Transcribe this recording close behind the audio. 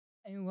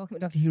Welcome to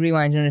Doctor Who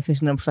Rewind, an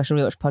official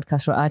non-professional rewatch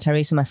podcast where I,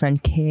 Teresa, and my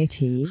friend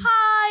Katie,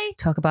 hi,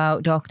 talk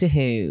about Doctor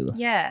Who.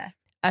 Yeah.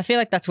 I feel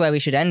like that's where we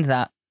should end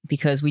that,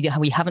 because we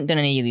haven't done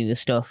any of this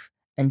stuff,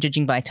 and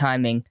judging by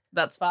timing,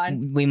 That's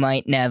fine. we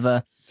might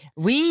never.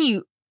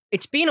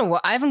 It's been a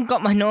while. I haven't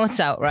got my notes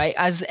out, right?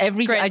 I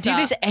do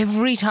this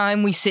every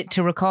time we sit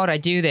to record. I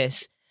do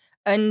this,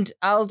 and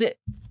I'll do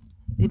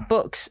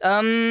books.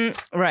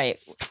 Right.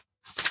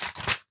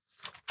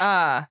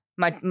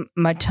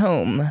 My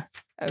tome.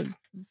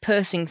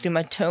 Pursing through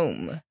my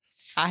tome.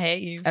 I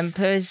hate you. I'm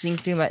pursing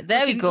through my.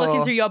 There we go.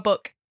 Looking through your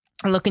book.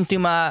 Looking through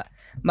my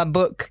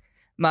book.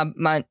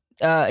 My.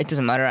 It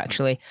doesn't matter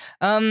actually.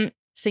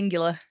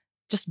 Singular.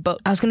 Just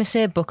book. I was gonna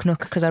say Book Nook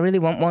because I really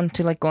want one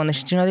to like go on the.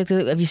 Do you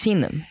know? Have you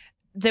seen them?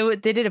 They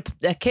did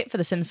a kit for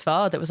The Sims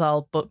 4 that was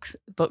all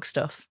book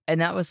stuff,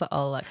 and that was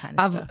all that kind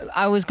of stuff.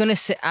 I was gonna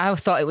say I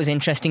thought it was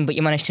interesting, but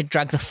you managed to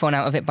drag the fun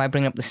out of it by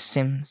bringing up The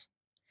Sims.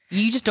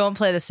 You just don't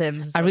play The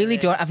Sims. I really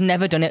don't. I've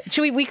never done it.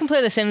 Should we can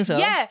play The Sims though?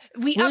 Yeah,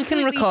 we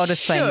can record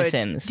us playing The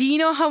Sims. Do you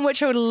know how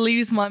much I would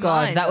lose my mind?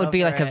 God, that would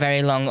be like a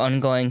very long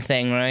ongoing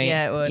thing, right?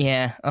 Yeah, it would.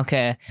 Yeah,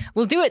 okay.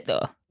 We'll do it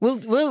though.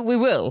 We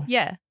will.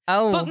 Yeah.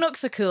 Book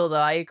nooks are cool though,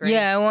 I agree.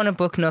 Yeah, I want a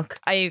book nook.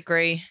 I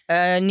agree.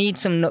 Need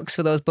some nooks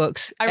for those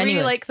books. I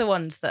really like the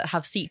ones that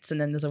have seats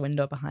and then there's a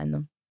window behind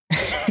them.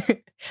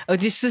 Oh,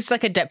 this is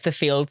like a depth of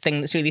field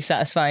thing that's really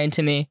satisfying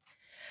to me.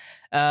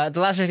 The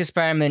Lazarus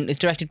Experiment is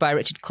directed by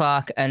Richard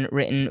Clarke and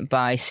written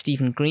by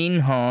Stephen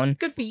Greenhorn.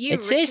 Good for you.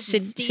 It says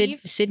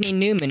Sydney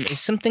Newman is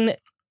something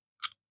that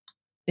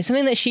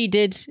she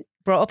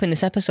brought up in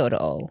this episode at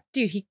all.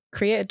 Dude, he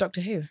created Doctor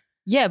Who.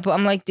 Yeah, but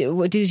I'm like,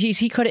 is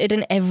he credited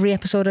in every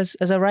episode as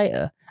a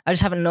writer? I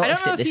just haven't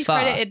noticed it this far.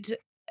 I don't know if he's credited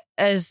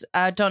as,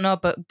 I don't know,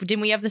 but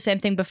didn't we have the same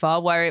thing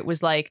before where it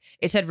was like,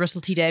 it said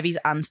Russell T Davies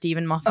and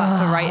Stephen Moffat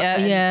for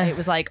writer? Yeah. And it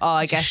was like,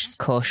 I guess.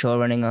 Co-show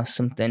running or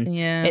something.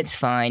 Yeah. It's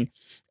fine.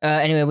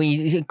 Anyway,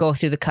 we go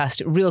through the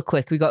cast real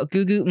quick. We got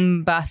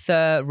Gugu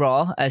Mbatha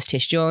Raw as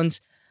Tish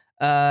Jones,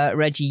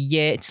 Reggie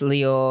Yates,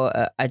 Leo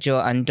Ajo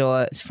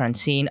Andor as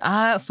Francine.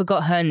 I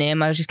forgot her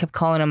name. I just kept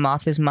calling her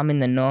Martha's mum in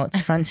the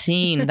notes.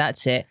 Francine,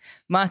 that's it.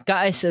 Mark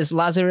Gatiss as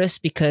Lazarus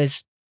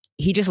because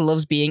he just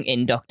loves being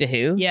in Doctor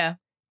Who. Yeah.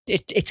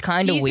 It's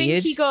kind of weird. Do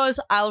you think he goes,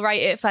 I'll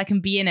write it if I can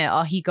be in it,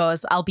 or he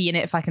goes, I'll be in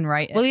it if I can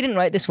write it? Well, he didn't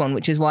write this one,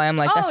 which is why I'm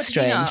like, that's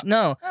strange.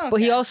 No. Oh, okay. But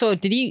he also,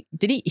 he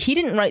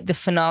didn't write the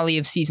finale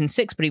of season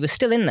 6, but he was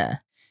still in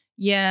there.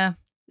 Yeah.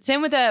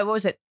 Same with, what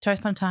was it? Twice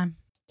Upon a Time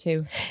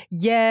 2.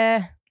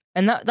 Yeah.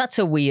 And that's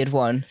a weird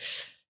one.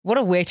 What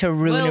a way to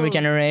ruin a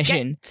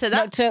regeneration. Get to that.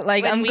 Not to,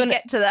 like, when we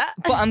get to that.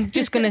 But I'm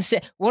just going to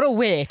say, what a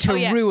way to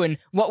ruin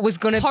what was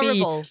going to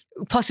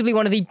be possibly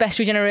one of the best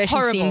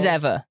regeneration scenes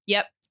ever.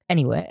 Yep.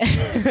 Anyway.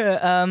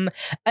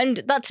 And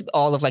that's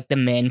all of, like, the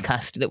main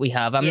cast that we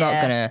have. I'm not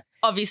going to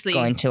obviously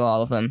go into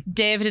all of them.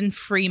 David and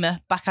Freema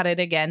back at it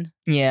again.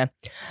 Yeah.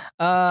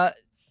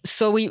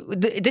 So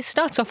this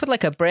starts off with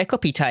like a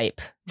breakup-y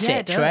type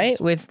sitch, right?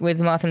 With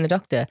Martha and the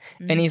Doctor.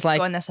 And he's like...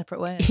 going their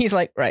separate ways. He's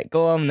like, right,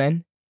 go home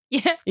then.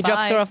 Yeah, he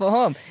drops her off at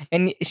home.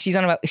 And she's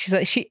like,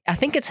 I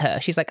think it's her.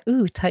 She's like,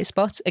 ooh, tight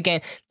spots.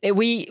 Again,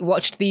 we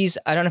watched these,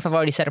 I don't know if I've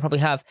already said, I probably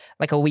have,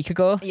 like a week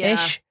ago-ish. Yeah.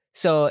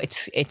 So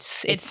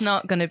it's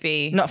not going to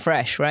be... Not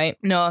fresh, right?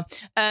 No.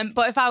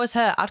 But if I was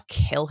her, I'd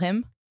kill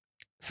him.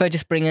 For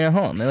just bringing her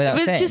home without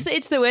saying.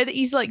 It's the way that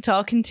he's like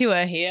talking to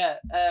her here,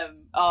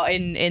 or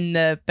in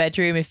the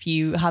bedroom if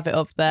you have it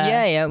up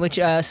there. Yeah. Which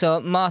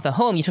so Martha,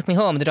 home. You took me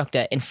home. The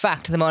Doctor. In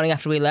fact, the morning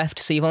after we left,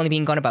 so you've only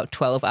been gone about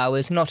 12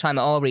 hours. No time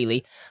at all,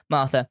 really,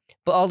 Martha.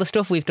 But all the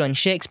stuff we've done: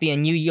 Shakespeare,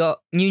 New York,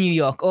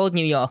 Old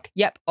New York.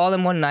 Yep, all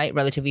in one night.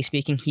 Relatively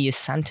speaking, he is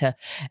Santa.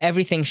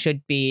 Everything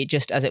should be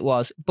just as it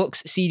was.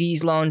 Books,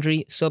 CDs,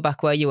 laundry. So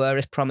back where you were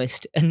as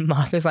promised. And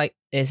Martha's like,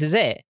 "This is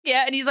it."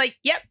 Yeah, and he's like,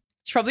 "Yep."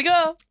 Should probably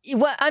go.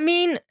 Well, I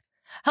mean,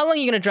 how long are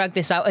you going to drag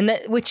this out? And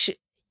it's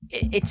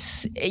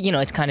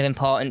kind of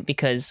important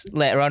because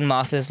later on,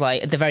 Martha's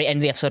like, at the very end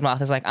of the episode,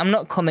 Martha's like, I'm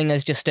not coming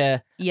as just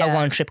a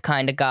one-trip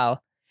kind of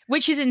gal.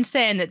 Which is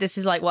insane that this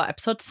is like, what,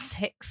 episode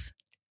 6?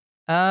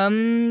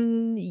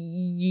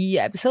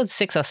 Yeah, episode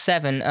 6 or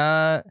 7.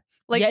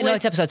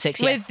 It's episode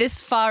 6, With this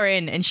far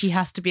in, and she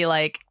has to be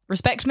like,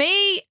 respect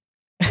me!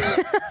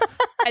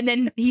 And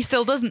then he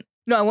still doesn't.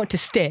 No, I want to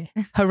stay.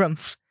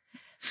 Harumph.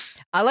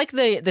 I like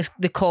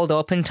the cold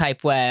open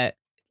type where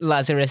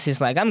Lazarus is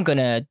like, I'm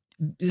gonna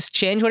just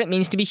change what it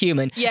means to be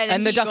human. Yeah,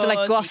 and the Doctor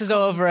like glosses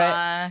over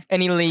it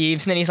and he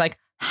leaves, and then he's like,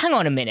 hang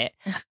on a minute,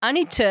 I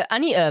need to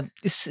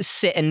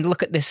sit and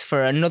look at this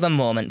for another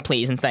moment,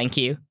 please and thank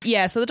you.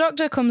 Yeah, so the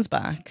Doctor comes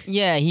back.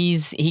 Yeah,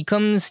 he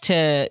comes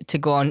to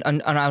go on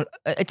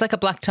it's like a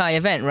black tie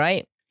event,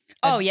 right?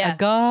 A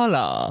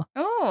gala.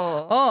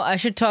 Oh, I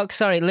should talk.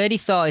 Sorry, Lady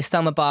Thor is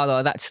Thelma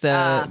Barlow. That's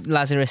the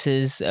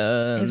Lazarus's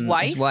his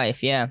wife. His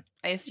wife, yeah.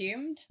 I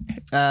assumed.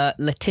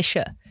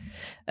 Letitia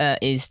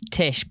is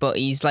Tish, but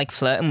he's like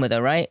flirting with her,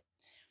 right?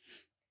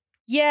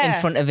 Yeah,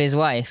 in front of his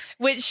wife.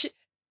 Which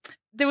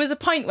there was a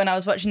point when I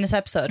was watching this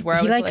episode where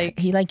I was like,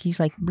 he's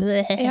like,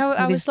 bleh, yeah,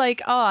 I with was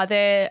like, oh,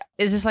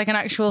 is this like an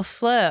actual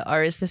flirt,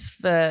 or is this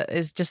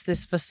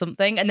for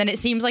something? And then it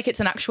seems like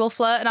it's an actual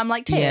flirt, and I'm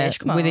like, Tish,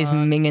 come on. with his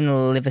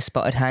minging liver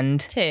spotted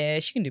hand.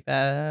 Tish, you can do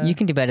better. You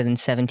can do better than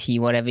 70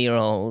 whatever year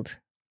old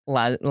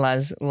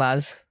Laz.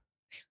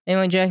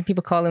 Anyone, do you reckon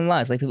people call him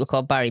Laz? Like people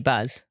call Barry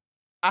Baz?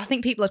 I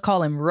think people would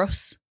call him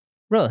Russ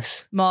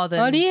Russ? more than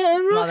Oh, do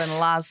you? more Russ?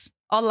 than Laz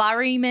or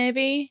Larry,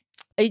 maybe.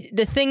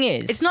 The thing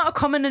is, It's not a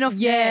common enough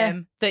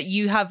name that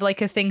you have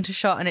like a thing to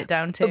shorten it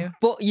down to.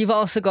 but you've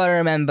also got to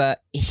remember,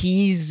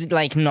 he's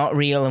like not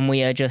real, and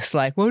we are just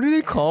like, what do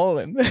they call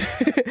him?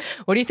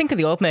 What do you think of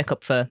the old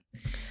makeup for?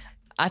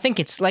 I think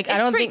it's like,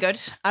 It's pretty good.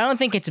 I don't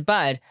think it's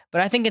bad,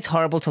 but I think it's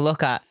horrible to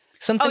look at.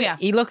 Something. Oh, yeah.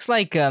 He looks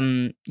like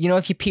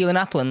if you peel an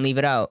apple and leave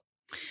it out,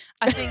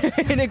 I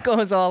think and it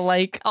goes all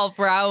like all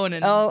brown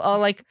and all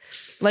like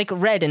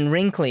red and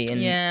wrinkly, and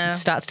Yeah. it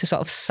starts to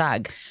sort of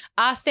sag.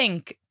 I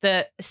think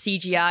that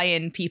CGI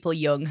in people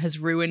young has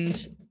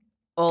ruined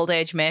old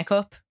age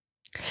makeup.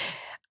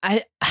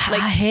 I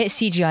hate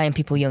CGI in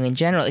people young in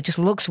general. It just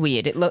looks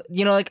weird. It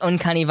like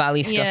Uncanny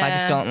Valley stuff. I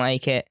just Yeah. don't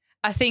like it.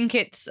 I think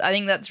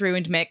that's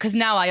ruined makeup because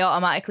now I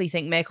automatically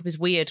think makeup is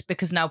weird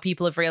because now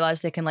people have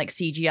realized they can like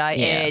CGI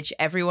age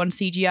everyone's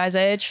CGI's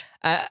age.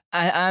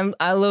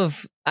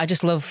 I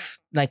just love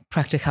like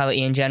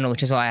practicality in general,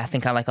 which is why I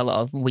think I like a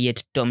lot of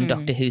weird, dumb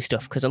Doctor Who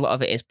stuff, because a lot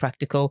of it is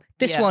practical.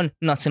 This one,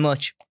 not so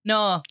much.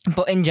 No,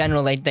 But in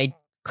general, they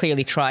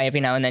clearly try every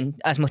now and then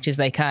as much as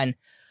they can.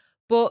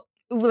 But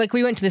like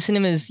we went to the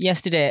cinemas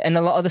yesterday, and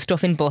a lot of the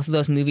stuff in both of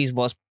those movies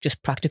was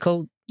just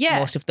practical. yeah,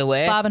 Most of the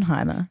way.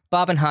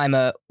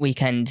 Barbenheimer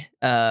weekend.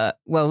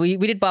 We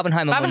did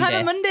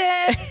Barbenheimer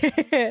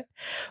Monday.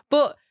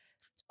 But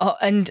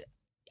and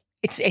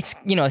it's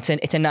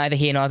a neither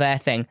here nor there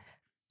thing.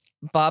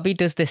 Barbie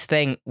does this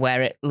thing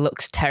where it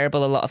looks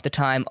terrible a lot of the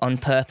time on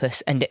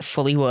purpose, and it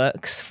fully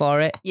works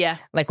for it. Yeah,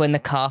 Like when the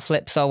car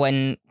flips, or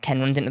when Ken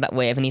runs into that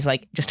wave and he's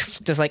like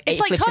just does like 8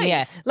 like flips in the air,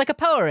 toys. like a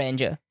Power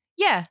Ranger.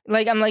 yeah.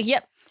 Like I'm like,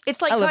 yep.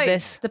 It's like I love toys.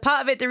 this. The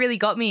part of it that really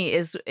got me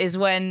is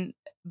when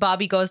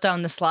Barbie goes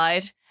down the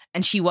slide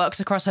and she walks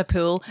across her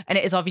pool, and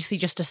it is obviously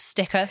just a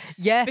sticker.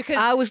 Yeah, Because-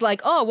 I was like,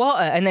 oh,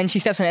 water, and then she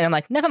steps on it, and I'm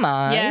like, never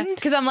mind. Yeah,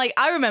 because I'm like,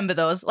 I remember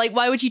those. Like,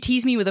 why would you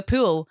tease me with a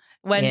pool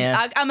when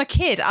I'm a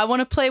kid? I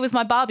want to play with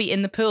my Barbie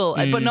in the pool,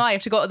 but no, I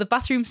have to go to the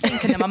bathroom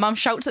sink, and then my mum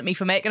shouts at me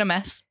for making a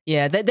mess.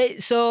 Yeah,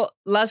 so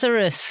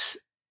Lazarus.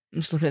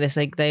 I'm just looking at this.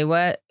 Like they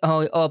wear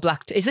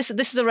black. This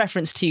is a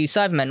reference to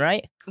Cybermen,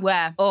 right?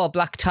 Where? Oh,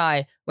 black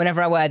tie.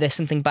 Whenever I wear this,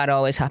 something bad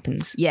always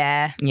happens.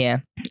 Yeah. Yeah.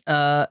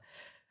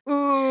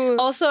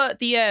 Also,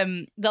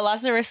 the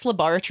Lazarus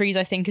Laboratories,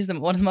 I think, is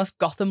one of the most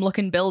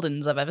Gotham-looking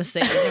buildings I've ever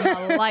seen in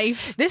my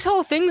life. This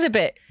whole thing's a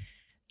bit.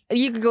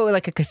 You could go with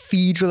like a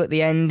cathedral at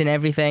the end and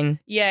everything.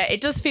 Yeah,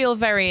 it does feel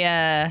very.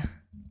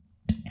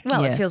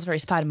 It feels very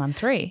Spider-Man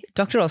 3.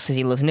 Dr. Oz says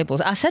he loves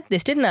nibbles. I said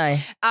this, didn't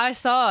I? I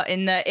saw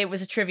it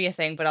was a trivia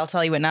thing, but I'll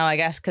tell you it now, I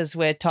guess, because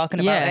we're talking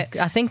about it.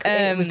 I think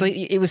it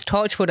was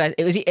Torchwood.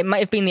 It might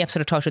have been the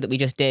episode of Torchwood that we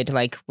just did,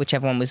 like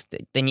whichever one was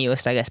the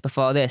newest, I guess,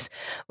 before this,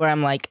 where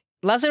I'm like,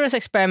 Lazarus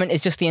Experiment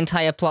is just the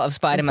entire plot of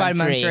Spider-Man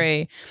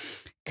 3.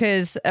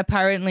 Because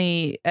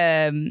apparently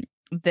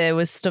there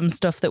was some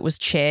stuff that was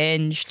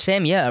changed.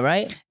 Same year,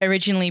 right?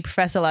 Originally,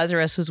 Professor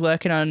Lazarus was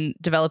working on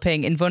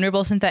developing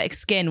invulnerable synthetic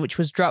skin, which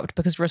was dropped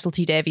because Russell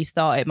T Davies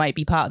thought it might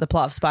be part of the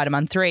plot of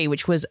Spider-Man 3,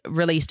 which was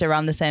released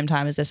around the same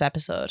time as this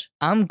episode.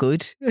 I'm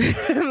good.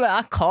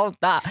 I called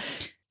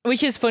that.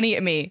 Which is funny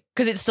to me,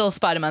 because it's still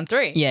Spider-Man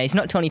 3. Yeah, he's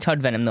not Tony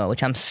Todd Venom, though,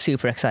 which I'm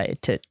super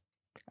excited to.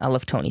 I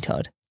love Tony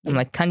Todd. I'm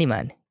like,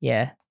 Candyman.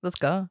 Yeah. Let's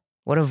go.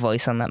 What a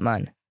voice on that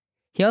man.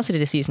 He also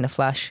did a season of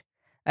Flash.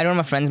 I know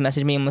my friends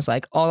messaged me and was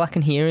like, all I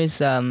can hear is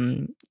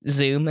Zoom.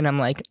 And I'm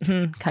like,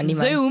 Candyman.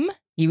 Zoom?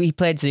 He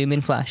played Zoom in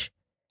Flash.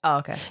 Oh,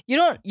 okay. You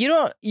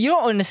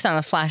don't understand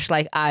the Flash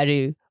like I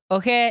do.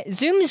 Okay?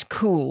 Zoom is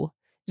cool.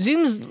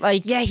 Zoom's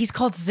like, Yeah, he's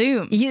called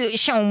Zoom.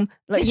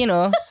 like,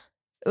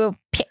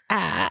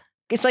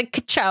 it's like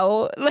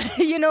ka-chow.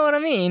 You know what I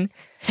mean?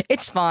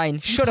 It's fine.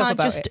 Shut up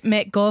about just it.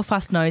 make go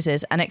fast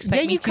noises and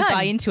expect me to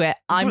buy into it.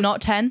 I'm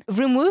not 10.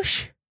 Vroom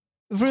whoosh.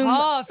 Vroom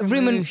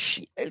and whoosh.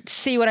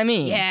 see what I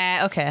mean?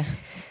 Yeah, okay.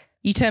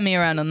 You turn me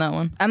around on that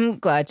one. I'm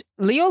glad.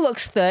 Leo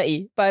looks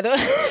 30, by the way.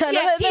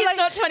 Yeah, he's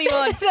not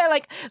 21. They're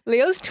like,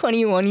 Leo's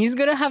 21. He's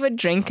going to have a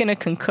drink and a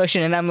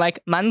concussion. And I'm like,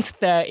 man's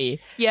 30.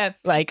 Yeah.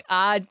 Like,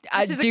 I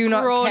This is do a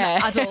not grown care.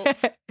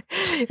 adult.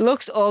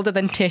 Looks older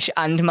than Tish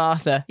and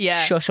Martha.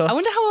 Yeah. Shut up. I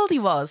wonder how old he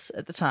was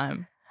at the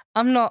time.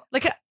 I'm not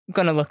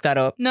going to look that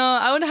up. No,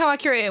 I wonder how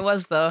accurate it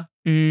was, though.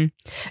 Is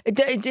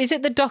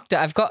it the doctor?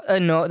 I've got a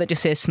note that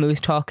just says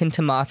smooth talking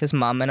to Martha's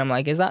mum. And I'm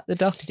like, is that the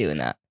doctor doing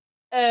that?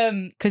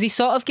 Because he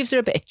sort of gives her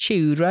a bit of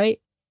chewed, right?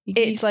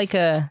 He's like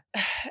a...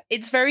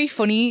 It's very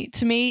funny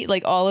to me,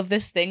 like all of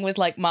this thing with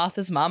like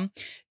Martha's mum.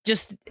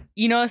 Just,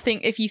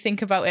 if you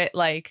think about it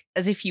like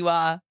as if you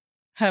are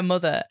her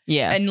mother.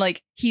 Yeah. And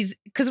like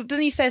because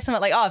doesn't he say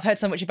something like, "Oh, I've heard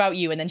so much about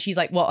you," and then she's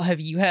like, "What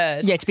have you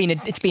heard?" Yeah, it's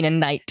been a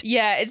night.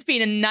 Yeah, it's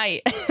been a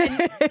night.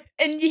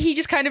 And he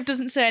just kind of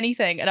doesn't say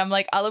anything. And I'm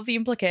like, I love the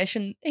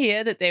implication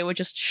here that they were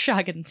just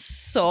shagging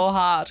so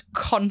hard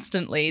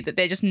constantly that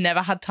they just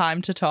never had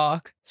time to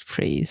talk.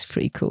 It's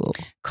pretty cool.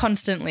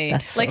 Constantly.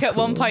 That's so like at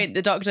one cool. point,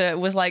 the doctor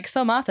was like,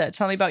 "So Martha,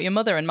 tell me about your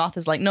mother." And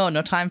Martha's like, no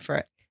time for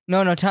it.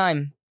 No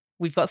time.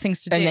 We've got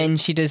things to do. And then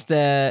she does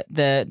the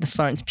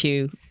Florence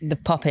Pugh, the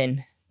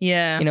pop-in.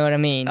 Yeah. You know what I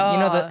mean? Oh. You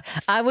know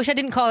I wish I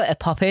didn't call it a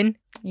pop-in.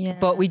 Yeah.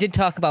 But we did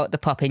talk about the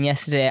pop-in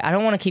yesterday. I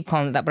don't want to keep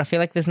calling it that, but I feel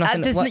like there's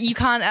nothing... you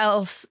can't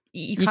else...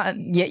 You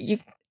can't...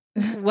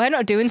 We're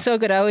not doing so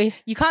good, are we?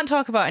 You can't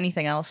talk about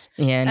anything else.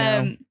 Yeah,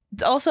 no.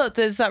 Also,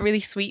 there's that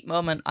really sweet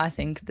moment, I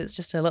think, that's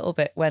just a little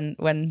bit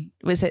when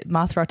was it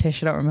Martha or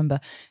Tish? I don't remember.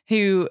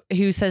 Who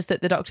says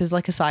that the doctor's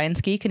like a science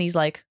geek, and he's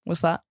like,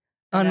 "What's that?"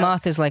 And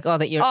Martha's like, "Oh,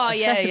 that you're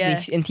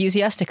obsessively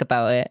enthusiastic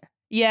about it."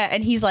 Yeah,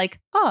 and he's like,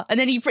 "Oh," and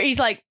then he's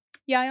like,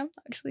 "Yeah, I am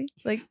actually.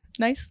 Like,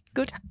 nice,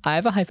 good." I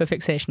have a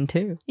hyperfixation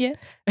too. Yeah.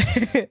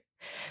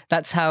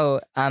 That's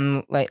how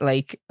I'm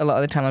like a lot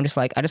of the time I'm just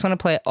like, I just want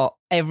to play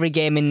every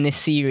game in this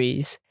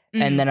series.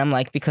 And then I'm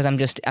like, because I'm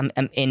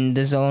in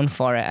the zone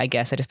for it, I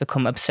guess I just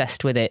become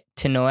obsessed with it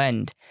to no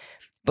end.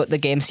 But the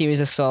game series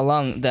is so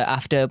long that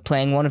after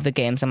playing one of the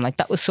games, I'm like,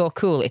 that was so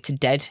cool. It's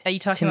dead. Are you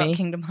talking about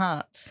Kingdom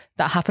Hearts?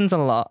 That happens a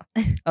lot.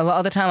 A lot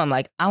of the time I'm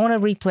like, I want to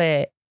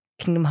replay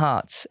Kingdom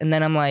Hearts. And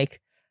then I'm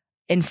like,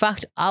 in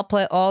fact, I'll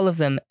play all of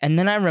them. And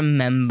then I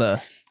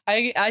remember.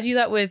 I do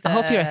that with... I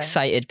hope you're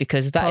excited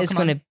because that Pokemon. Is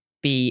going to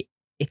be...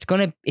 It's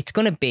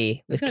gonna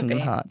be with Kingdom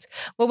Hearts.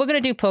 Well, we're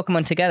gonna do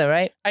Pokemon together,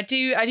 right? I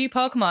do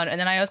Pokemon, and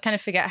then I always kind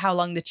of forget how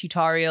long the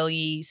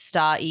tutorial-y,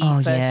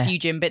 start-y first few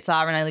gym bits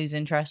are, and I lose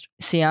interest.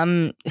 See,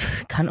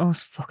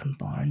 Kanto's fucking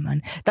boring,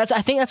 man.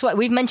 I think that's why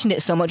we've mentioned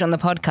it so much on the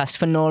podcast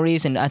for no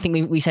reason. I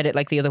think we said it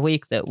like the other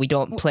week that we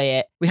don't play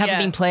it. We haven't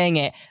been playing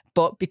it,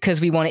 but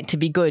because we want it to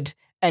be good.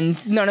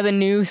 And none of the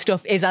new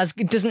stuff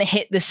doesn't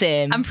hit the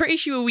same. I'm pretty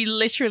sure we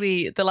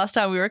literally, the last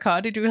time we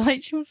recorded, we were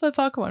like, "Do you want to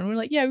play Pokemon?" We were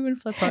like, "Yeah, we want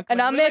to play Pokemon." And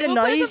I made a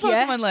noise,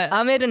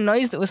 I made a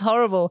noise that was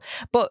horrible.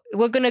 But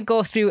we're going to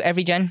go through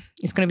every gen.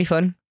 It's going to be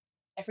fun.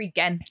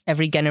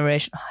 Every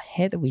generation. Oh, I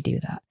hate that we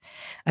do that.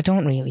 I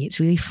don't really. It's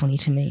really funny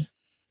to me.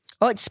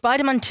 Oh, it's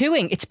Spider-Man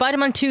 2ing. It's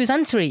Spider-Man 2s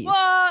and 3s.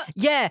 What?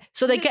 Yeah.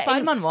 So they get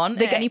Spider-Man 1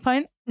 at any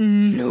point?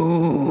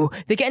 No.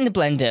 They get in the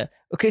blender.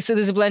 Okay, so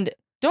there's a blender.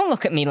 Don't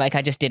look at me like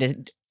I just did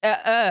it.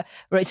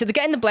 Right, so they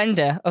get in the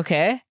blender,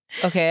 okay?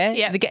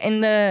 Yeah. They get in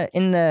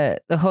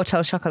the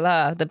Hotel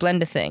Chocolat, the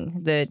blender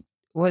thing.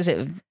 What is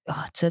it?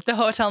 Oh, the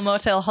Hotel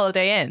Motel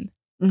Holiday Inn.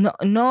 No.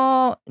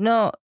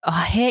 Oh,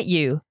 I hate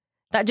you.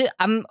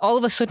 All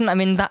of a sudden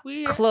I'm in that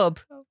club.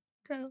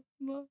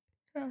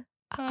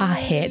 I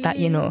hate that,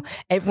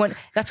 Everyone,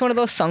 that's one of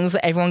those songs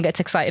that everyone gets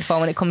excited for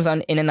when it comes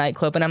on in a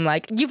nightclub, and I'm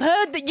like, you've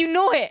heard that, you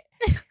know it.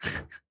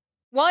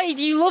 Why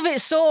do you love it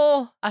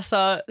so? I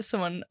saw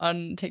someone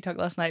on TikTok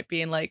last night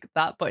being like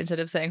that, but instead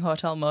of saying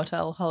Hotel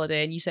Motel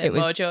Holiday, and you say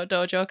Mojo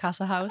Dojo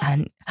Casa House.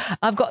 And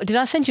did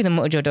I send you the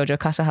Mojo Dojo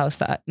Casa House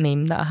that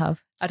meme that I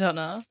have? I don't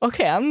know.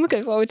 Okay, I'm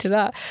looking forward to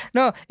that.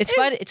 No, it's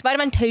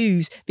Spider-Man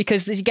 2s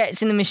because he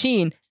gets in the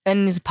machine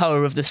and there's the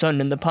power of the sun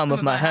in the palm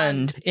of my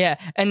hand. Yeah,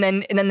 and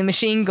then the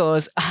machine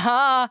goes,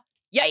 aha,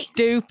 yikes,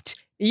 duped.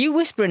 Are you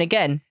whispering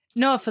again?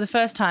 No, for the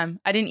first time.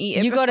 I didn't eat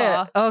it before.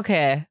 Got it.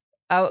 Okay.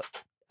 I'll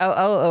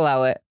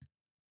allow it.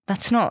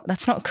 That's not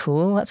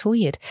cool. That's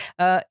weird.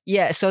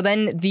 Yeah, so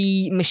then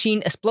the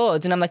machine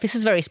explodes and I'm like, this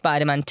is very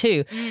Spider-Man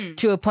 2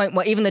 to a point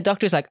where even the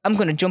doctor's like, I'm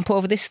going to jump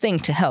over this thing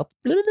to help.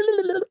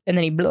 And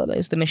then he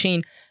blows the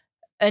machine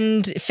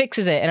and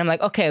fixes it. And I'm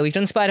like, okay, we've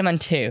done Spider-Man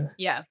 2.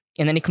 Yeah.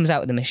 And then he comes out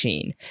with the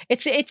machine.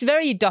 It's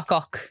very Doc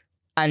Ock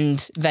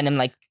and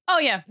Venom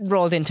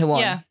rolled into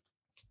one. Yeah.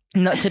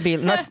 Not to be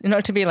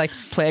like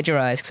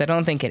plagiarized because I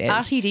don't think it is.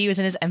 RTD was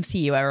in his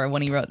MCU era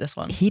when he wrote this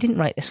one. He didn't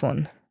write this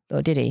one.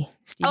 Or did he?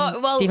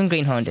 Stephen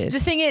Greenhorn did. The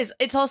thing is,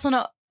 it's also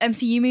not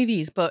MCU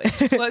movies, but it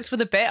just works for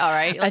the bit, all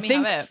right? I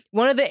think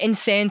one of the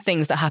insane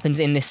things that happens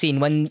in this scene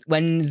when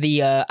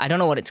the, I don't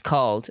know what it's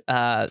called,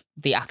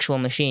 the actual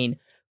machine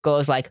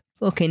goes like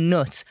fucking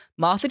nuts.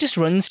 Martha just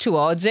runs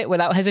towards it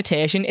without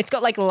hesitation. It's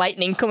got like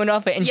lightning coming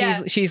off it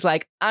and she's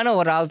like, I know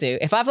what I'll do.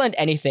 If I've learned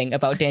anything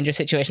about dangerous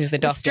situations with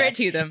the doctor. Straight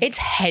to them. It's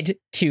head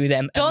to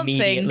them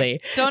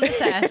immediately. Don't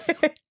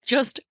assess.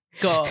 Just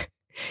go.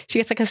 She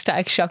gets like a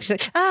static shock. She's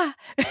like, ah.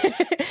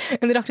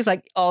 And the doctor's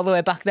like all the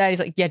way back there. He's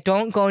like, yeah,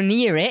 don't go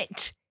near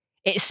it.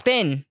 It's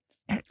spin.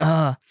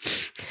 I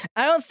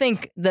don't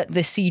think that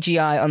the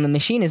CGI on the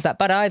machine is that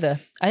bad either.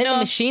 I think the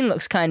machine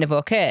looks kind of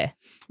okay.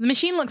 The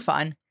machine looks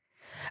fine.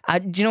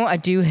 Do you know what I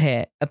do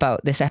hate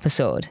about this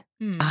episode?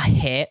 I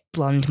hate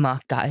blonde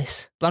Mark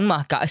Gatiss. Blonde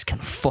Mark Gatiss can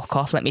fuck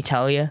off, let me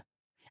tell you.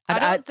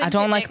 I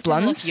don't like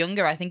blondes. Him look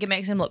younger. I think it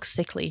makes him look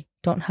sickly.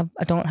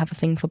 I don't have a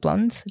thing for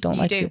blondes.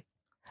 You do.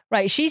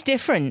 Right, she's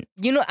different.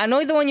 I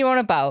know the one you're on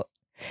about.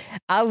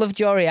 I loved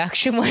your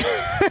reaction when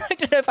I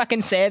don't know if I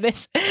can say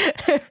this.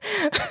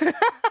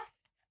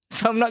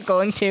 so I'm not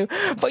going to.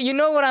 But you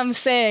know what I'm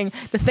saying?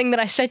 The thing that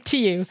I said to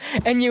you,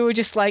 and you were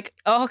just like,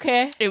 oh,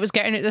 okay. It was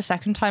getting it the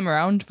second time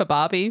around for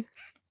Barbie.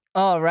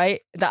 Oh,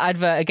 right. The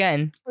advert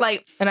again.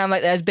 Like, And I'm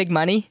like, there's big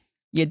money.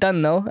 You're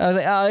done, though. I was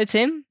like, oh, it's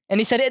him. And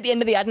he said it at the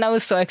end of the ad, and I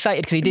was so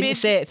excited because he didn't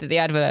say it at the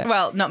advert.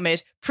 well, not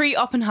mid.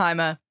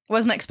 Pre-Oppenheimer,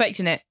 wasn't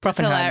expecting it.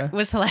 Proppenheimer.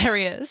 Was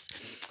hilarious.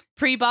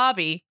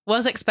 Pre-Barbie,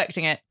 was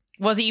expecting it.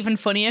 Was it even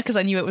funnier because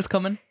I knew it was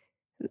coming?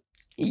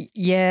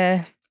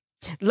 Yeah.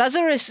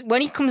 Lazarus,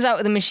 when he comes out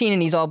of the machine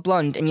and he's all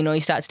blonde, and he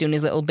starts doing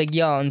his little big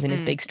yawns and his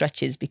big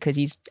stretches because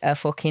he's a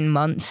fucking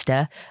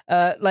monster.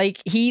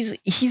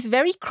 He's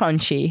very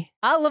crunchy.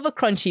 I love a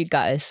crunchy,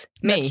 guys.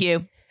 Me. That's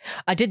you.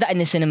 I did that in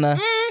the cinema.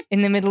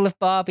 In the middle of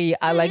Barbie,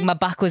 my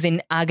back was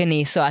in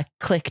agony, so I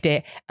clicked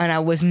it, and I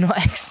was not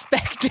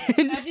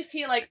expecting. I just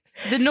hear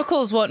the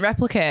knuckles won't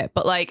replicate,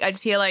 but I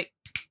just hear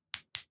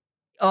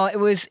Oh, it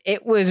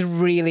was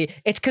really.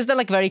 It's because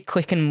they're very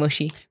quick and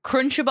mushy.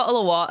 crunch a bottle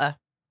of water.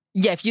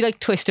 Yeah, if you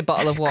twist a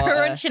bottle of water,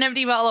 Crunch an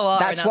empty bottle of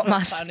water. that's what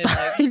my it sounded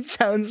spine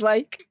sounds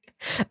like.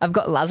 I've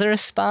got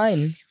Lazarus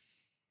spine.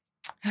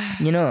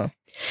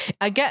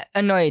 I get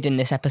annoyed in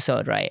this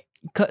episode, right?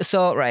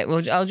 So, right, well,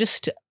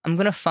 I'm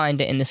going to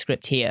find it in the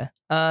script here.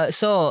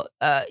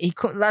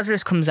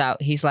 Lazarus comes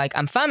out, he's like,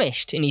 I'm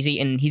famished, and he's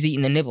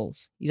eating the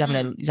nibbles. He's having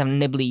a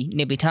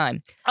nibbly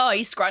time. Oh,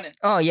 he's scranning.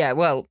 Oh, yeah,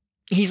 well,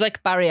 he's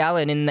like Barry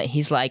Allen in that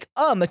he's like,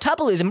 oh,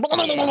 metabolism,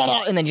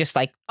 and then just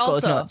goes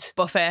Also, nuts.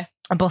 buffet.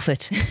 A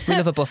buffet. We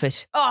love a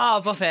buffet.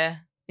 Oh, buffet.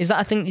 Is that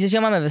a thing? Does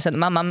your mum ever said that?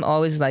 My mum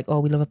always like, oh,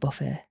 we love a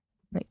buffet.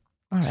 Like,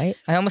 all right.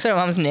 I almost said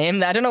my mum's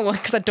name. I don't know what,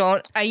 because I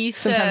don't. I used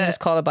sometimes to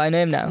just call her by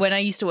name now. When I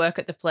used to work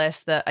at the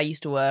place that I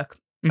used to work,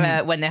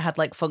 when they had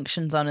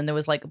functions on and there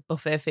was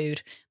buffet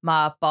food,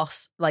 my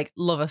boss,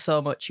 love her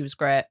so much, she was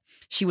great.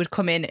 She would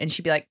come in and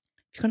she'd be like,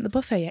 have you gone to the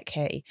buffet yet,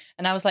 Katie?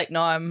 And I was like,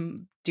 no,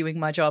 I'm doing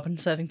my job and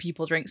serving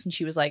people drinks. And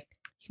she was like,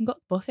 you can go to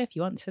the buffet if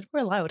you want. They said, we're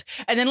allowed.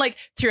 And then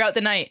throughout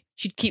the night,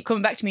 she'd keep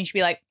coming back to me and she'd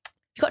be like,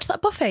 you got to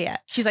that buffet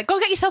yet? She's like, go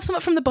get yourself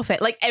something from the buffet.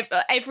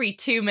 Every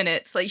 2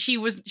 minutes, she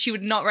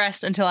would not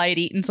rest until I had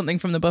eaten something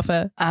from the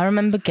buffet. I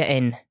remember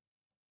getting,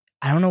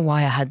 I don't know why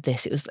I had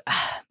this. It was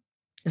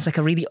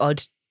a really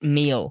odd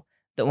meal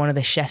that one of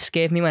the chefs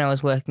gave me when I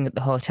was working at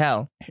the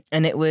hotel.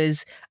 And it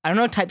was, I don't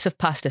know types of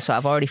pasta, so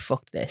I've already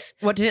fucked this.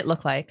 What did it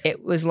look like?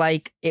 It was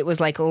like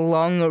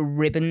long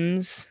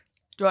ribbons.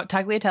 Do you want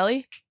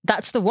tagliatelle?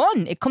 That's the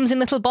one. It comes in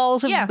little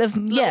balls of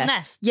little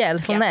nests. Yeah,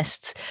 little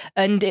nests.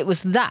 And it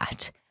was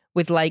that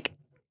with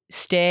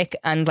steak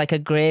and a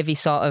gravy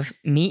sort of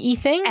meaty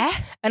thing.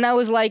 And I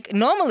was like,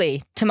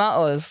 normally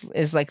tomatoes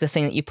is the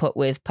thing that you put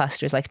with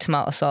pasta, is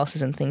tomato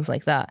sauces and things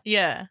like that.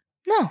 Yeah.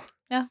 No.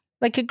 Yeah.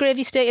 A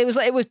gravy steak.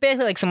 It was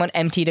basically someone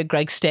emptied a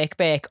Greg's steak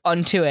bake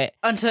onto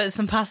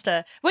some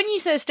pasta. When you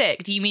say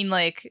steak, do you mean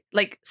like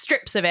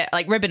strips of it,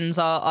 like ribbons,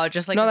 or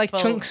just no, full...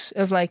 chunks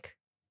of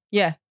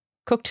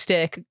cooked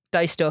steak,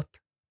 diced up,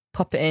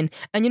 pop it in.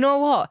 And you know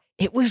what?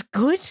 It was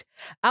good.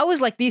 I was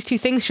like, these two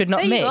things should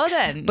not mix.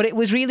 But it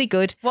was really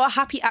good. What a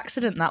happy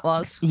accident that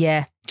was.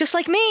 Yeah. Just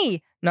like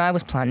me. No, I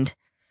was planned.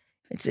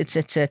 It's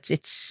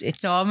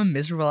No, I'm a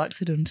miserable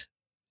accident.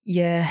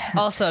 Yeah.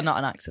 Also not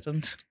an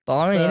accident.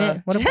 Boring, so...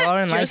 innit? What a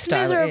boring lifestyle.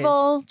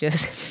 Miserable. It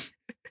is. Just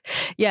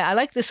yeah, I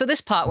like this. So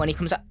this part when he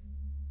comes out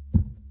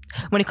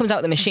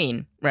of the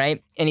machine,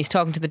 right? And he's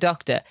talking to the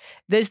doctor,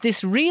 there's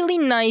this really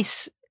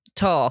nice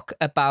talk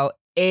about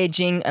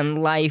aging and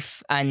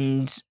life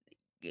and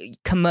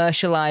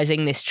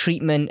commercializing this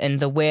treatment and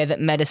the way that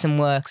medicine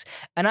works.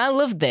 And I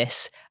love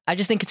this. I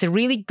just think it's a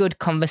really good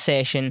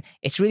conversation.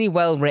 It's really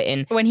well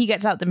written. When he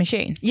gets out the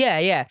machine.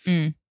 Yeah.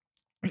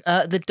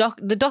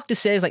 The doctor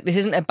says this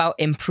isn't about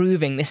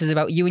improving. This is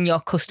about you and your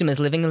customers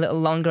living a little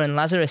longer. And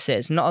Lazarus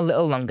says, not a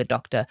little longer,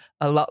 doctor,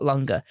 a lot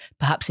longer,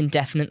 perhaps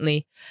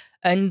indefinitely.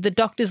 And the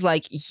doctor's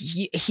like,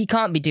 he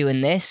can't be doing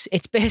this.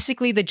 It's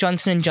basically the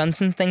Johnson &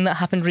 Johnson thing that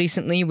happened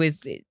recently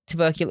with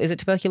tuberculosis. Is it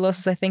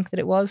tuberculosis? I think that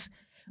it was.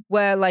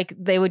 Where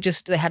they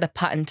had a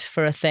patent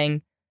for a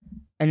thing,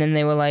 and then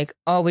they were like,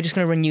 oh, we're just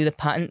going to renew the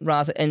patent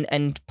rather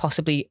and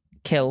possibly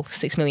kill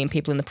 6 million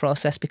people in the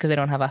process because they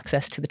don't have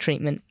access to the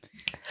treatment.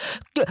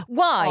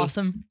 Why?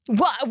 Awesome.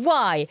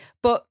 Why?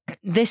 But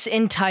this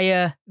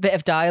entire bit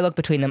of dialogue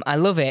between them, I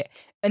love it.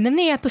 And then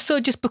the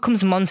episode just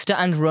becomes Monster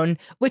and Run,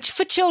 which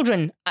for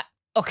children,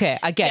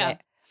 I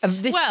get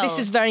it. This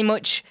is very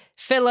much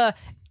filler,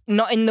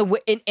 not in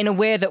a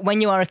way that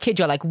when you are a kid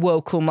you're like,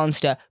 whoa, cool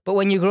monster. But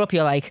when you grow up,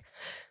 you're like,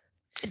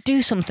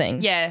 do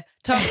something. Yeah,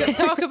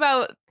 talk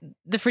about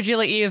the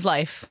fragility of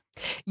life.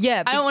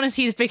 Yeah, I don't want to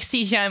see the big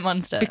CGI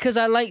monster. Because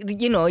I like,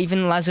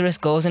 even Lazarus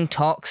goes and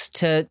talks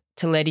to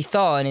Lady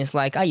Thor and is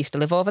like, I used to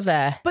live over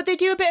there. But they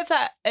do a bit of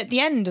that at the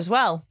end as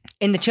well.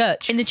 In the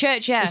church,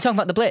 yeah. He's talking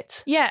about the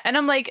Blitz. Yeah, and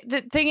I'm like,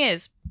 the thing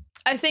is,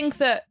 I think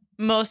that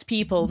most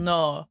people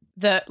know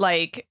that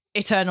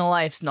eternal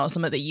life's not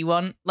something that you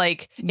want.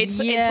 It's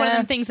one of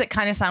them things that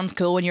kind of sounds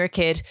cool when you're a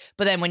kid,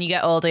 but then when you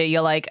get older,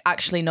 you're like,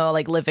 actually no,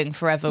 living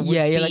forever would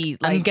be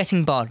I'm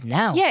getting bored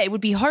now. Yeah, it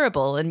would be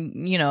horrible,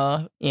 and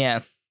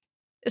Yeah.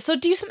 So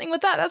do something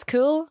with that. That's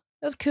cool.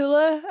 That's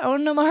cooler. I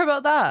want to know more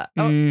about that.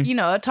 You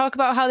know, talk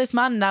about how this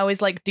man now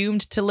is like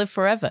doomed to live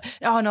forever.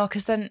 Oh no,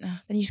 because then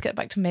you just get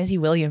back to Maisie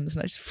Williams,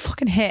 and I just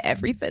fucking hate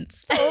everything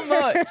so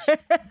much.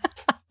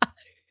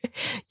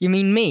 You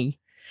mean me?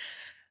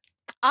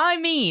 I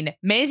mean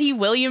Maisie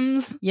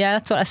Williams. Yeah,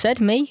 that's what I said.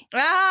 Me. Do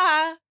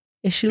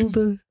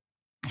Ishilda.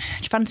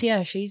 you fancy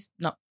her? She's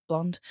not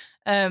blonde.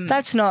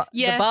 That's not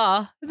yes. the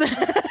bar.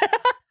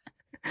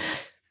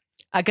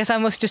 I guess I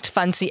must just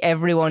fancy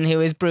everyone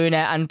who is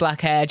brunette and black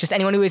hair. Just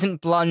anyone who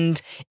isn't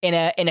blonde in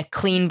a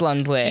clean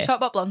blonde way. You talk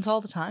about blondes all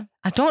the time.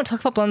 I don't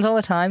talk about blondes all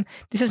the time.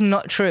 This is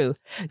not true.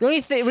 The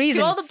only reason...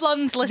 To all the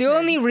blondes listening. The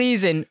only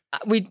reason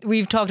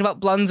we've talked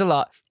about blondes a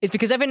lot is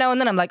because every now and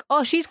then I'm like,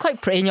 oh, she's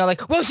quite pretty. And you're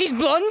like, well, she's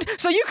blonde,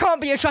 so you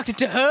can't be attracted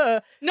to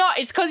her. No,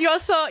 it's because you're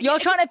so... You're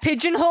trying to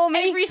pigeonhole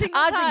me. Every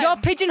single time. You're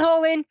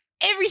pigeonholing.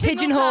 Every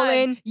single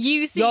time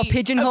you see you're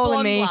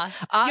pigeonholing me.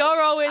 Lass,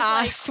 you're always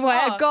I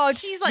swear to God,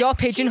 she's like, you're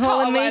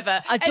pigeonholing me.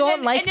 I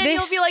don't like and then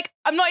this. You'll be like,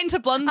 I'm not into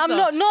blondes. I'm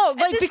though. not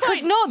like point,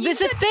 because there's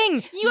a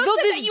thing. You have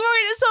said that you were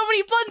into so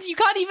many blondes. You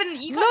can't even.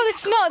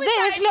 It's not.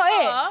 It's not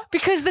it.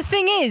 Because the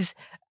thing is,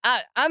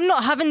 I'm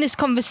not having this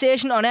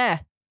conversation on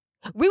air.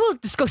 We will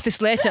discuss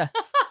this later.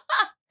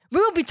 We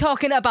will be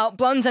talking about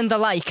blondes and the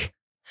like.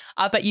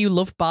 I bet you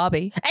loved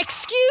Barbie.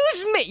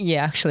 Excuse me.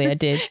 Yeah, actually, I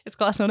did. It's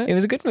class on it. It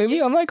was a good movie.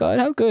 Oh my God,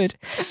 how good.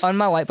 On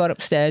my whiteboard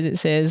upstairs, it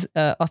says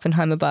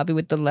Oppenheimer Barbie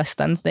with the less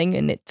than thing,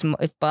 and it's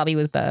Barbie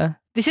was better.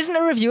 This isn't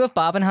a review of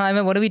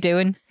Barbenheimer. What are we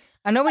doing?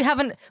 I know we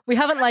haven't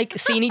like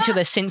seen each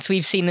other since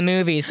we've seen the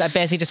movies. I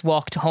basically just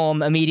walked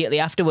home immediately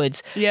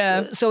afterwards.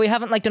 Yeah. So we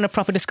haven't like done a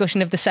proper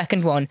discussion of the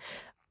second one.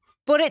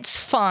 But it's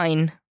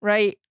fine,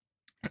 right?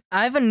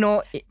 I have a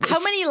note.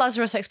 How many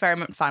Lazarus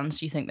Experiment fans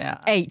do you think there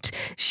are? 8.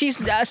 She's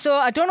so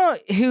I don't know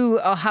who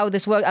or how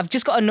this works. I've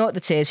just got a note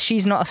that says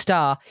she's not a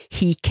star.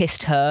 He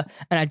kissed her,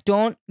 and I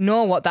don't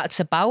know what that's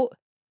about.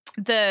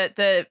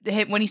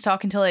 When he's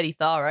talking to Lady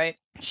Thor, right?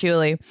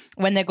 Surely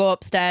when they go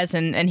upstairs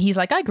and he's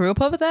like, I grew up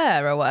over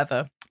there or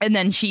whatever, and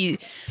then she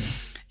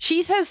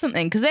says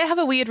something because they have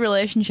a weird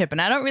relationship,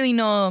 and I don't really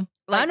know.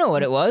 I know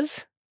what it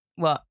was.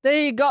 What?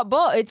 They got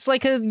bought. It's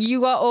like you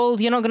got old,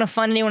 you're not going to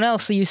find anyone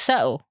else, so you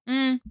settle.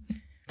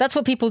 That's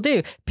what people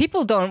do.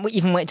 People don't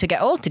even wait to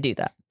get old to do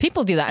that.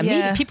 People do that.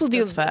 Yeah, people do.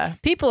 That's fair.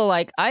 People are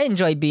like, I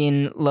enjoy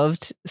being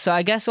loved, so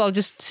I guess I'll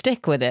just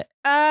stick with it.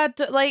 I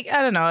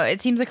don't know.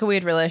 It seems like a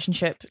weird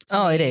relationship.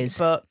 It is.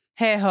 But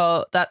hey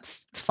ho,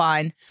 that's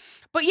fine.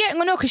 But yeah,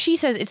 no, because she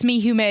says it's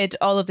me who made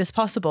all of this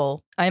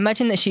possible. I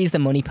imagine that she's the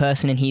money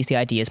person and he's the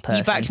ideas person.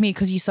 You backed me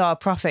because you saw a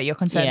profit. Your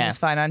concern was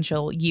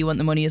financial. You want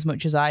the money as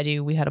much as I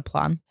do. We had a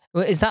plan.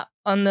 Well, is that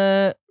on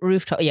the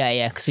rooftop?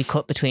 Yeah, because we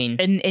cut between.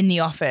 In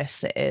the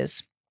office, it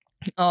is.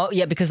 Oh,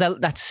 yeah, because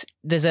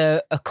there's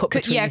a cut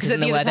between. Yeah, because at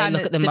the other time, the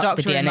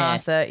doctor the DNA. and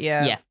Martha,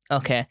 Yeah,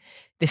 okay.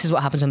 This is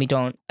what happens when we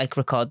don't like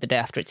record the day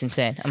after. It's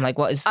insane. I'm like,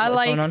 what's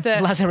going on?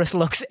 Lazarus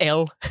looks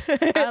ill.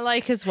 I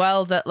like as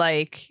well that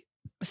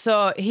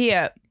so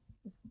here,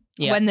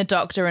 when the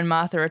doctor and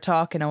Martha are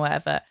talking or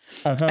whatever,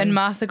 and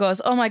Martha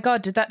goes, oh my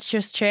God, did that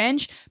just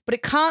change? But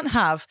it can't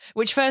have,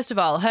 which first of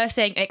all, her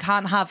saying it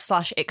can't have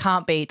 / it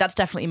can't be, that's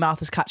definitely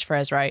Martha's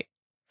catchphrase, right?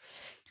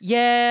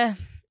 Yeah,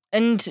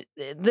 and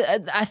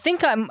I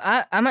think I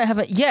might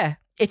have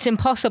it's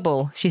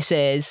impossible, she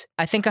says.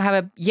 I think I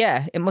have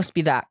it must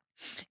be that.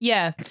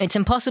 Yeah. It's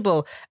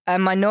impossible.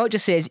 My note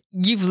just says,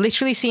 you've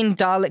literally seen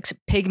Daleks,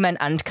 pigmen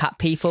and cat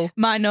people.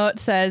 My note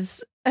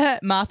says,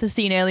 Martha's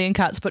seen alien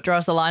cats but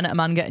draws the line at a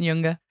man getting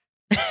younger.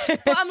 But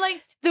I'm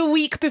like, the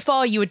week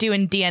before you were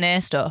doing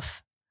DNA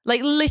stuff.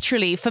 Like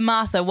literally for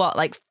Martha,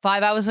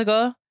 5 hours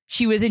ago?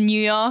 She was in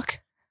New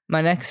York.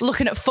 My next...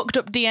 Looking at fucked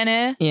up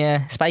DNA.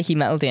 Yeah, spiky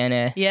metal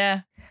DNA.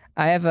 Yeah.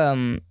 I have a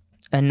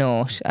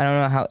note. I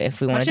don't know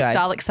if we want to dive.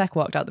 Imagine if Dalek Sec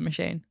walked out the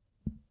machine.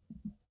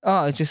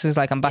 Oh, it just says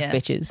I'm back,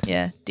 bitches.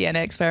 Yeah,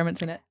 DNA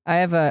experiments in it. I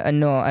have a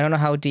note. I don't know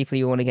how deeply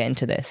you want to get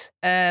into this.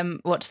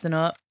 What's the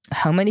note?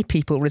 How many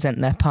people resent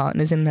their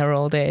partners in their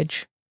old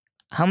age?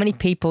 How many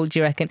people do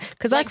you reckon?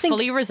 Because I think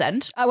fully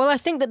resent. Well, I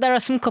think that there are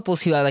some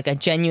couples who are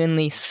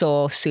genuinely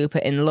so super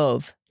in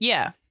love.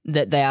 Yeah.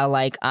 That they are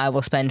like, I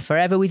will spend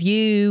forever with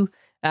you.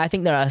 I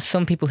think there are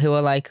some people who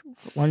are like,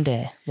 one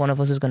day one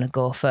of us is going to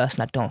go first,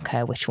 and I don't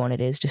care which one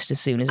it is, just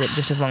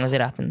as long as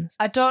it happens.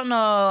 I don't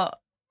know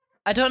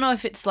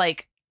if it's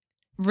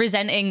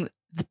resenting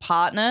the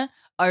partner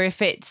or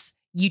if it's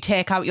you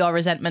take out your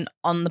resentment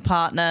on the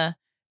partner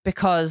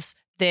because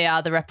they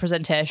are the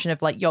representation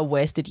of your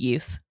wasted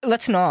youth.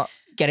 Let's not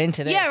get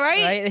into this. Yeah,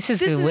 right? This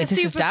is a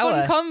super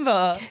fun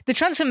combo. The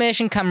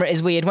transformation camera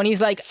is weird when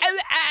he's like,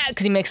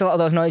 because he makes a lot of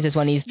those noises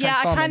when he's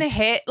transforming. Yeah, I kind of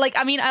hate,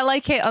 I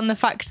like it on the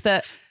fact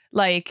that,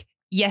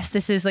 yes,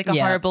 this is a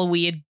horrible,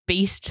 weird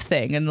beast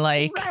thing and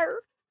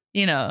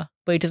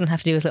But he doesn't have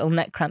to do his little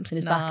neck cramps in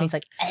his back and he's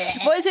like,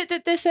 what is it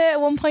that they say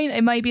at one point?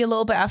 It might be a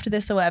little bit after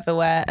this or whatever,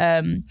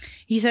 where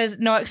he says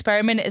no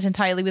experiment is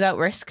entirely without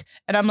risk.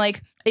 And I'm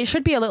like, it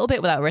should be a little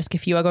bit without risk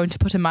if you are going to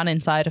put a man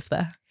inside of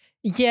there.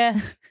 Yeah,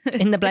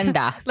 in the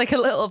blender. A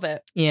little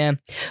bit. Yeah.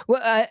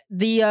 Well,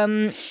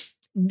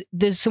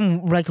 there's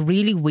some like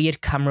really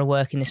weird camera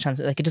work in this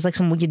transit. Like it does like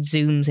some weird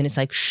zooms and it's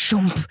like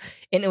shump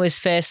into his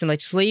face and like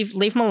just leave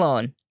him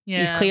alone. Yeah.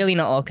 He's clearly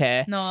not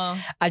okay. No.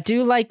 I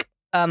do like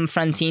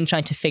Francine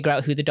trying to figure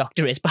out who the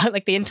doctor is, but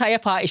like the entire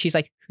party she's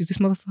like, who's this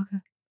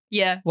motherfucker?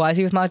 Yeah. Why is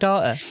he with my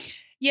daughter?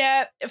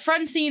 Yeah,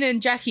 Francine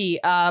and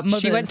Jackie are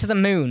mothers. She went to the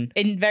moon.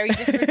 In very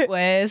different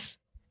ways.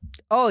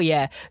 Oh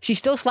yeah. She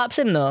still slaps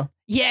him though.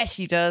 Yeah,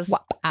 she does.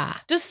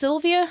 Ah. Does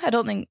Sylvia? I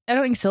don't think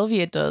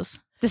Sylvia does.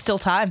 There's still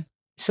time.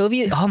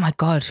 Sylvia, oh my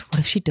God, what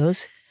if she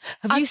does?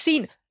 Have you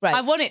seen? Right.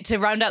 I want it to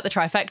round out the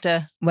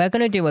trifecta. We're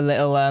going to do a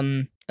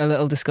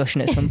little discussion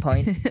at some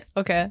point.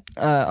 Okay.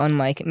 On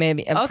mic.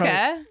 Maybe.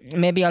 Okay.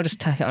 Maybe I'll just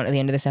tack it on at the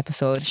end of this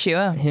episode.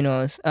 Sure. Who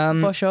knows?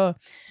 For sure.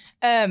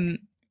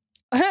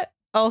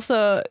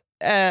 Also,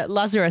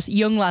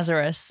 young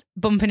Lazarus,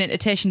 bumping into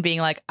Tish and being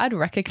like, I'd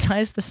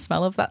recognise the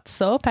smell of that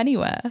soap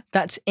anywhere.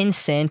 That's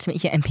insane to me.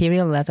 Yeah,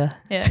 Imperial leather.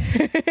 Yeah.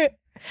 Thanks,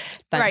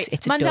 right.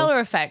 it's a Mandela dove.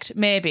 effect,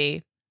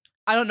 maybe.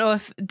 I don't know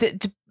if...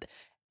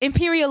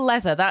 Imperial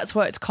leather, that's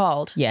what it's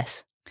called.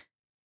 Yes.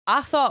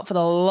 I thought for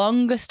the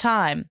longest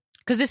time,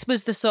 because this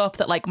was the soap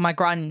that like my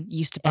gran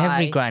used to buy.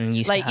 Every gran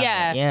used like, to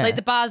have it. Yeah. like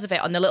the bars of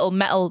it on the little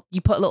metal,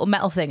 you put a little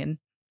metal thing and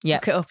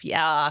hook it up.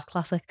 Yeah,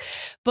 classic.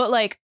 But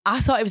like, I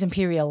thought it was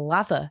Imperial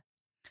lather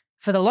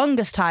for the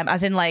longest time,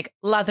 as in like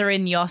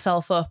lathering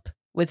yourself up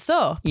with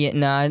soap. Yeah,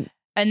 no.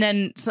 And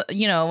then,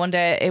 one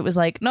day it was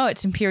like, no,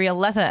 it's Imperial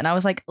leather. And I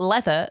was like,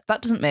 leather?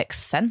 That doesn't make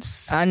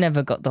sense. I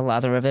never got the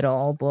lather of it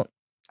all, but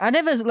I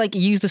never like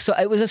used the soap.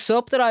 It was a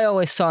soap that I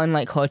always saw in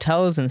like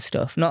hotels and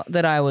stuff. Not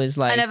that I was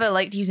like. I never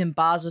liked using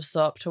bars of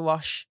soap to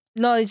wash.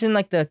 No, it's in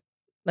like a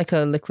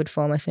liquid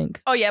form, I think.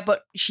 Oh yeah,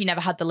 but she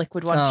never had the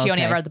liquid one. Oh, she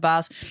only okay. ever had the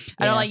bars.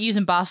 I don't Yeah. like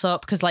using bar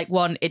soap because, like,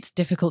 one, it's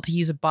difficult to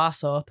use a bar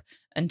soap,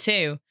 and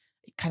two,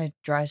 it kind of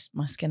dries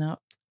my skin out.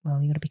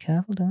 Well, you got to be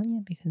careful, don't you?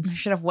 I Because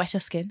should have wetter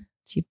skin.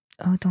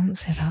 oh, don't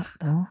say that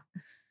though.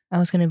 I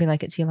was going to be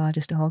like, it's your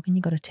largest organ,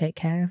 you got to take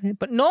care of it.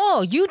 But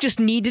no, you just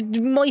needed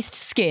moist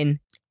skin.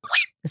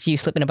 That's you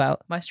slipping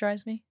about.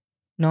 Moisturize me.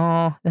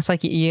 No, that's like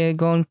you're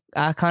going,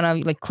 I can't have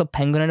like Club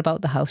Penguin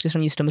about the house just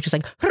on your stomach, just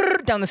like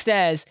down the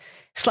stairs,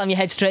 slam your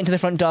head straight into the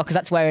front door because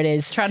that's where it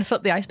is. Trying to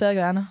flip the iceberg,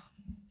 Anna.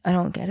 I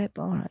don't get it,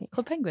 but all right.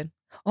 Club Penguin.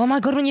 Oh my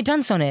God, when you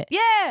dance on it.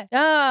 Yeah.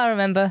 Ah, I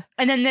remember.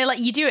 And then they let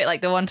you do it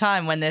like the one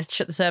time when they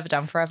shut the server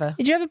down forever.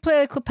 Did you ever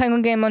play a Club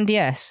Penguin game on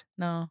DS?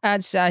 No. I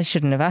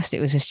shouldn't have asked. It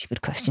was a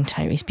stupid question.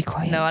 Tyrese, be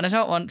quiet. No, and I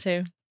don't want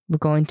to. We're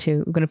going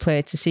to play.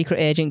 It's a secret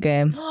agent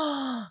game.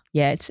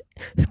 Yeah, it's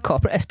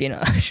corporate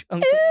espionage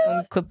on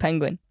Club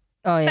Penguin.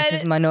 Oh yeah,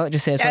 because my note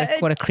just says,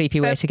 what a creepy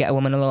way to get a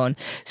woman alone.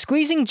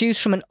 Squeezing juice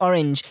from an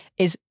orange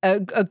is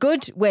a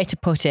good way to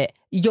put it.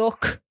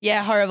 Yuck.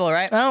 Yeah, horrible,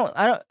 right?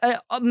 I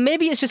don't.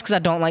 Maybe it's just because I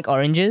don't like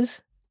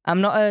oranges.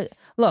 I'm not a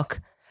look.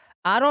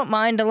 I don't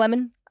mind a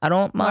lemon. I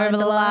don't mind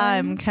More of a a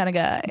lime, lime kind of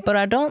guy. but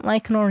I don't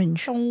like an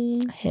orange. Oh.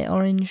 I hate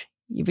orange.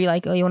 You'd be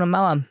like, oh, you want a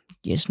Mawam?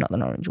 You're just not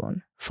an orange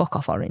one. Fuck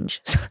off, orange.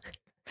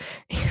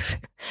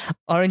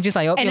 Oranges,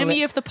 I hope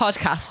Enemy of the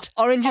podcast.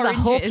 Oranges, I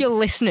hope Oranges. you're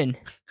listening.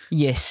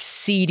 You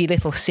seedy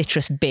little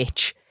citrus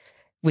bitch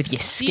with your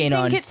Do you skin think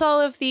on. it's all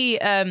of the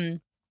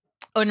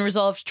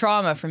unresolved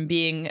trauma from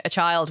being a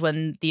child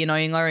when the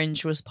annoying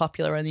orange was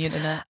popular on the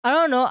internet? I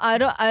don't know.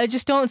 I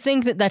just don't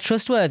think that they're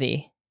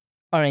trustworthy.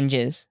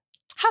 Oranges.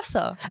 How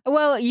so?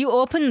 Well, you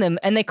open them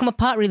and they come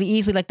apart really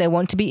easily, like they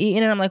want to be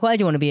eaten, and I'm like, why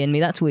do you want to be in me?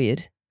 That's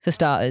weird. For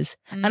starters,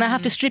 and I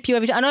have to strip you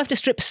every time. I know I have to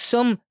strip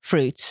some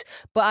fruits,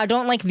 but I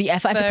don't like the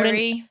effort I have to put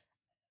in.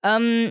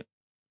 Furry?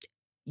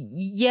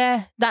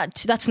 Yeah,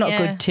 that's not Yeah.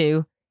 good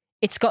too.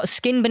 It's got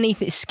skin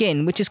beneath its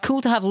skin, which is cool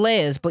to have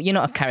layers, but you're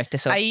not a character,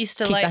 so I used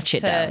to keep like that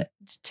shit to down.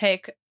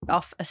 take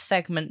off a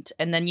segment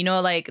and then,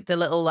 like the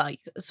little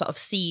like sort of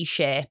C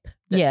shape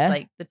that's Yeah.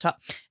 like the top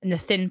and the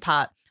thin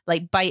part,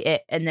 like bite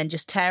it and then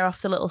just tear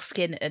off the little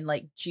skin and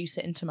like juice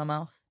it into my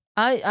mouth.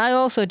 I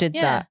also did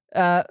Yeah.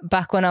 that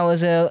back when I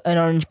was an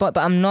orange boy,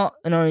 but I'm not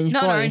an orange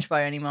Not boy. an orange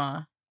boy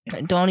anymore.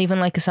 I don't even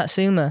like a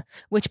Satsuma,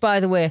 which, by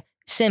the way,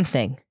 same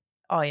thing.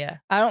 Oh yeah.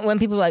 I don't. When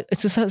people are like,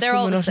 it's a They're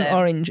all Satsuma, the not an same.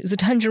 orange. It's a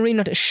tangerine,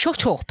 not a.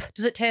 Shut up.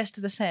 Does it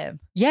taste the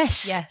same?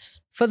 Yes.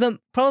 Yes. For them,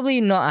 probably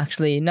not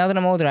actually. Now that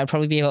I'm older, I'd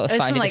probably be able to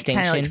There's find some a like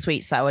distinction. kind of like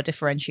sweet sour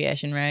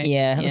differentiation, right?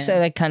 Yeah, I'd say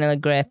like kind of like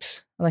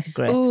grapes. I like a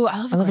grape. Ooh, I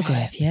I love a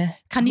grape. Yeah.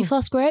 Candy Ooh.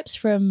 floss grapes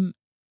from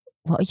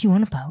What are you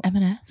on about?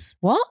 M&S.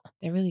 What?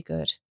 They're really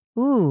good.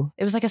 Ooh,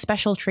 It was like a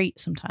special treat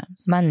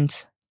sometimes.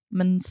 mans,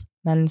 Mins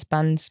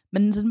bands.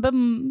 and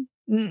bum.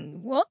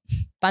 What?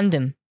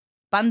 Bandem.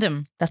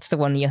 Bandem. That's the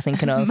one you're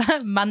thinking of.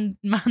 Mandem.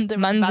 Mans.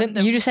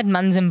 Bandem. You just said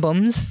mans and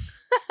bums.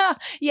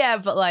 Yeah,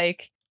 but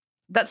like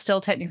that's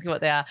still technically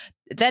what they are.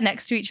 They're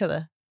next to each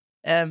other.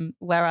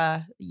 Where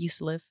I used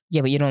to live.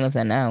 Yeah, but you don't live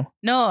there now.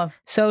 No.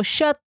 So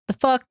shut the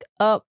fuck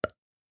up.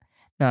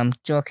 No, I'm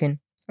joking.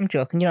 You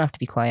don't have to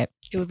be quiet.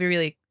 It would be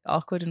really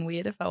awkward and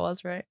weird if I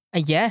was, right?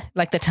 Yeah,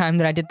 like the time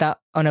that I did that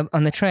on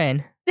the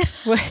train.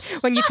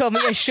 When you told me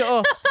to shut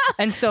up.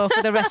 And so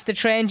for the rest of the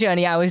train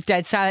journey, I was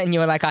dead silent and you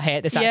were like, I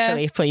hate this Yeah.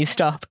 actually. Please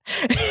stop.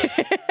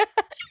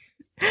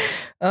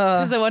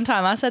 Because the one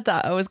time I said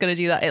that I was going to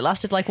do that, it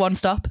lasted like one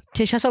stop.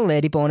 Tish has a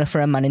lady boner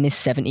for a man in his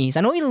 70s.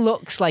 I know he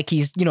looks like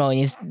he's, in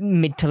his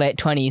mid to late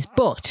 20s,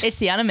 but... It's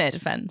the anime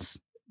defense.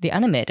 The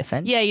anime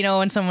defense? Yeah,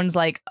 when someone's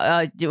like,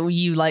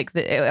 you like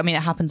the... I mean,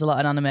 it happens a lot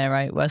in anime,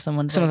 right? Where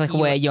someone's like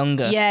way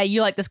younger. Yeah,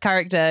 you like this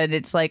character and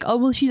it's like, oh,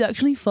 well, she's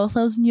actually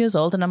 4,000 years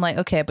old. And I'm like,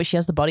 okay, but she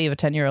has the body of a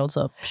 10-year-old,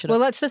 so shut up. Well,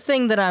 that's the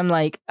thing that I'm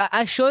like...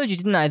 I showed you,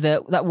 didn't I?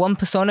 That one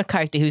Persona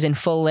character who's in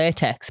full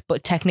latex,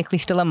 but technically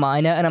still a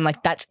minor. And I'm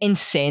like, that's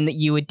insane that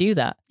you would do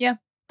that. Yeah.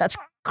 That's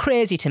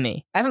crazy to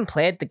me. I haven't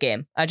played the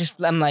game.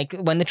 I'm like,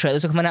 when the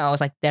trailers were coming out, I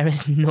was like, there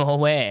is no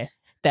way.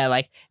 They're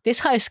like, this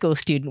high school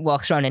student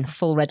walks around in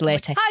full red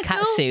latex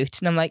cat suit.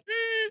 And I'm like,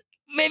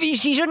 maybe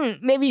she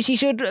shouldn't. Maybe she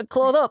should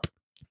clothe up.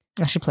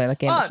 I should play that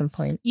game at some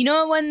point. You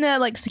know when the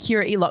like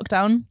security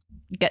lockdown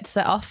gets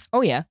set off?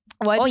 Oh, yeah.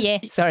 Yeah.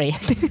 Sorry.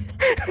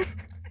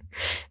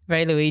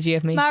 Very Luigi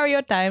of me.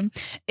 Mario time.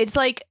 It's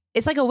like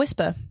a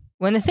whisper.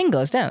 When the thing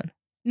goes down?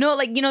 No,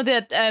 like,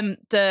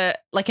 the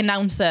like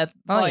announcer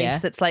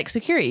voice that's like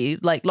security,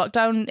 like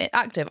lockdown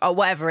active or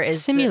whatever it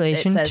is.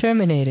 Simulation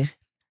terminated.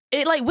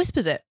 It like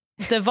whispers it.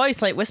 The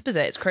voice like whispers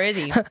it. It's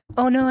crazy.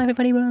 Oh no,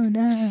 everybody run.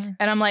 And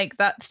I'm like,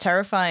 that's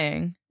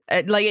terrifying.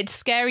 Like, it's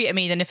scary to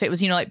me than if it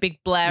was, like big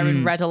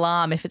blaring red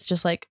alarm. If it's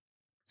just like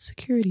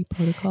security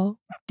protocol.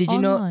 Did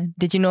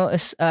you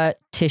notice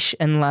Tish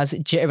and Laz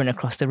jittering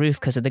across the roof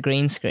because of the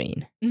green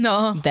screen?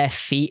 No. Their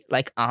feet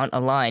like aren't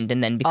aligned,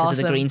 and then because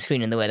of the green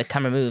screen and the way the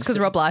camera moves, because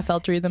Rob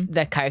Liefeld drew them.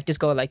 Their characters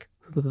go like.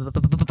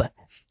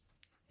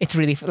 It's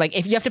really like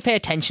if you have to pay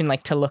attention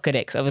like to look at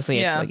it, 'cause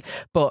obviously it's like,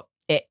 but.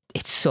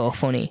 It's so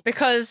funny.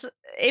 Because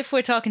if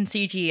we're talking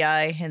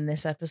CGI in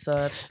this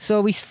episode. So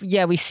we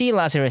see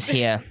Lazarus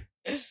here.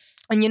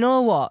 And you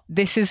know what?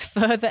 This is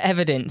further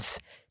evidence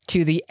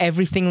to the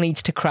everything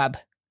leads to crab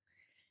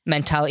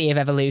mentality of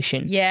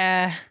evolution.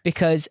 Yeah.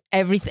 Because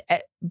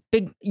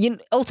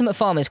ultimate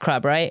form is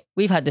crab, right?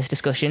 We've had this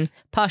discussion.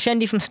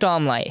 Parshendi from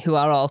Stormlight, who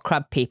are all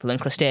crab people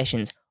and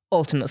crustaceans,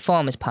 ultimate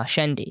form is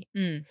Parshendi.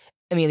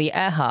 Amelia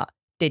Earhart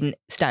didn't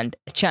stand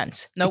a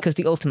chance. Nope. Because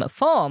the ultimate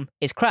form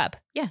is crab.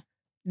 Yeah.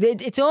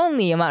 It's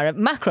only a matter of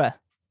Macra.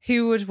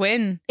 Who would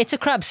win? It's a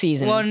crab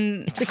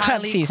season. It's a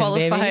crab season,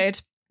 qualified baby.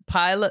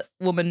 pilot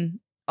woman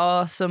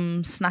or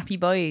some snappy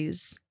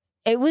boys.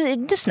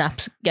 The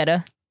snaps get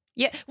her.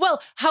 Yeah.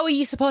 Well, how are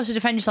you supposed to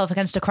defend yourself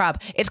against a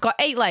crab? It's got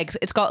 8 legs.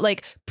 It's got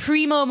like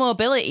primo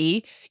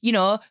mobility.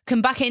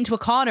 Can back it into a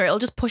corner. It'll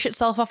just push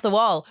itself off the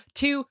wall.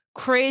 2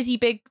 crazy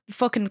big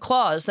fucking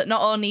claws that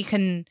not only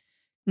can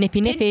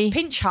nippy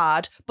pinch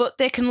hard, but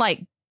they can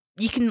like.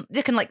 They can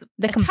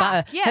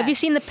batter. Yeah. Have you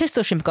seen the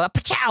pistol shrimp go like,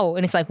 "Pachow!"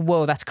 And it's like,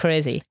 whoa, that's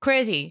crazy.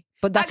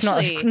 But that's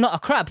actually, not a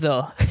crab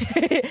though.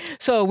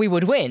 So we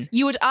would win.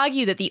 You would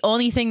argue that the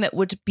only thing that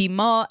would be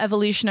more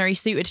evolutionary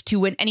suited to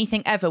win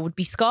anything ever would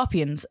be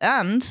scorpions,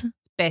 and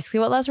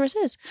basically what Lazarus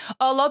is.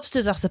 Or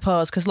lobsters, I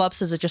suppose, because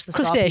lobsters are just the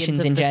crustaceans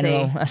scorpions in of the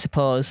general, sea. I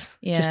suppose.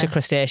 Yeah. Just a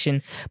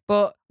crustacean.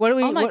 But what do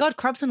we? Oh my god,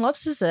 crabs and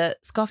lobsters are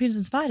scorpions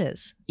and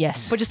spiders.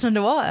 Yes, but just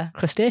underwater.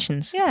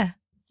 Crustaceans. Yeah.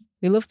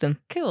 We love them.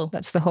 Cool.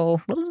 That's the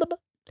whole...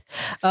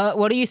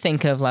 what do you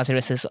think of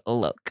Lazarus's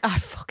look? I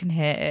fucking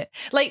hate it.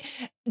 Like,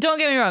 don't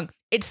get me wrong.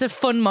 It's a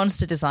fun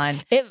monster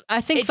design.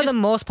 I think for the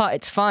most part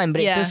it's fine,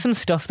 but it does some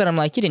stuff that I'm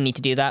like, you didn't need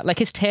to do that. Like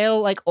his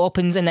tail like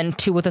opens and then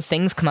 2 other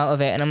things come out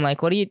of it, and I'm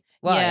like, why?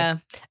 Yeah.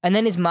 And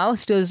then his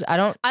mouth does.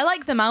 I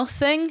like the mouth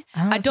thing.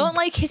 I don't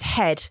like his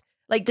head.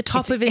 Like the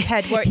top of his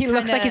head where he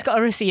looks like he's got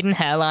a receding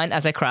hairline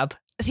as a crab.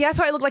 See, I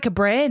thought it looked like a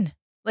brain.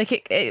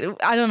 Like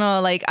I don't know.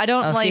 Like I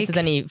don't I'll like. see if there's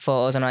any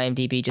photos on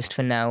IMDb just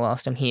for now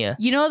whilst I'm here.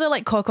 You know the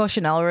like Coco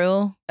Chanel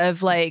rule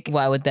of like.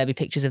 Why would there be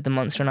pictures of the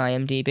monster on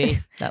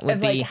IMDb? That would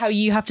of, be like how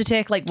you have to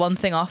take like one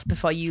thing off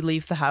before you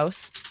leave the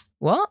house.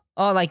 What?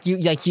 Oh,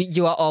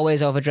 you are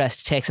always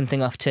overdressed to take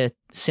something off to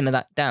simmer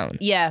that down.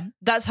 Yeah,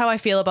 that's how I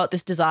feel about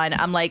this design.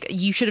 I'm like,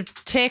 you should have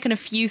taken a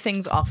few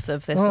things off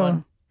of this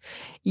one.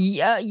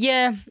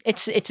 Yeah.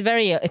 It's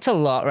a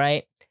lot,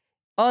 right?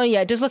 Oh yeah,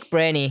 it does look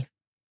brainy.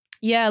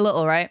 Yeah, a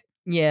little, right?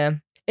 Yeah,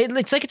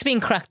 it's like it's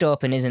being cracked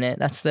open, isn't it?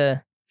 That's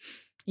the.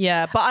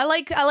 Yeah, but I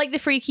like the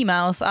freaky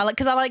mouth.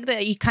 Because I like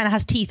that he kind of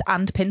has teeth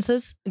and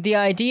pincers. The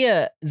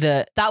idea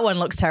that one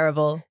looks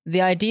terrible.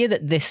 The idea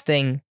that this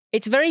thing,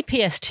 it's very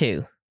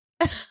PS2.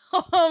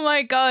 Oh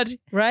my god!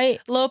 Right,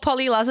 low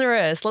poly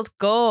Lazarus. Let's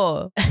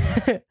go.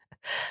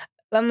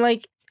 I'm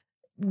like,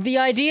 the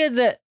idea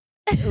that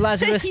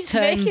Lazarus He's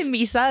making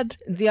me sad.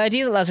 The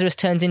idea that Lazarus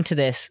turns into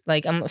this,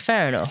 like,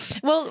 fair enough.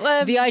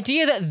 Well, the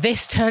idea that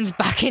this turns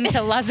back into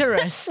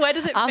Lazarus, where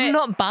does it fit? I'm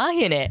not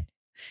buying it.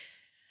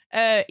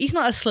 He's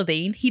not a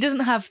Slitheen. He doesn't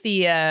have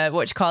the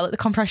the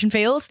compression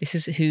field. This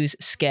is whose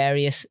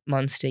scariest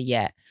monster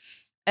yet.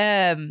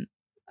 I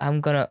I'm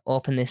gonna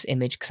open this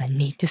image because I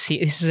need to see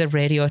it. This is a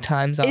Radio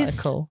Times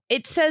article.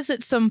 It says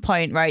at some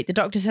point, right? The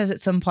doctor says at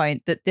some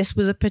point that this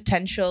was a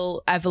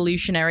potential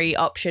evolutionary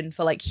option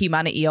for like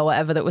humanity or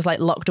whatever that was like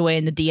locked away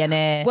in the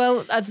DNA.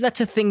 Well,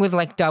 that's a thing with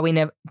like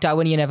Darwinian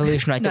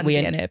evolution, right? Not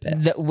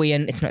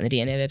It's not the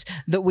DNA bits.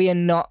 That we are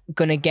not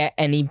gonna get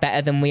any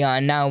better than we are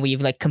now.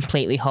 We've like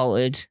completely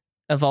halted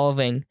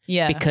evolving,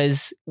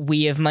 because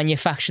we have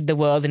manufactured the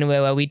world in a way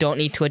where we don't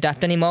need to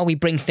adapt anymore. We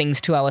bring things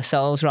to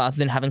ourselves rather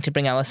than having to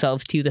bring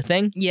ourselves to the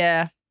thing.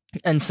 Yeah,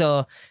 and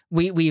so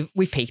we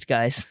peaked,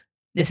 guys.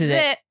 This is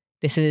it.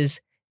 This is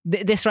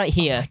this right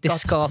here.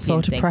 This scorpion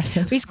so thing.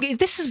 Depressing.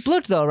 This is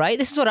blood, though, right?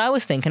 This is what I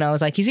was thinking. I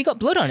was like, has he got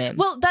blood on him?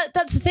 Well,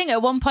 that's the thing.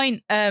 At one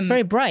point, it's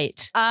very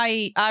bright.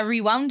 I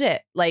rewound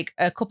it like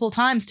a couple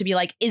times to be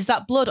like, is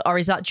that blood or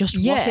is that just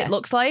what it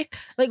looks like?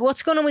 Like,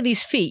 what's going on with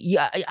these feet?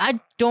 Yeah, I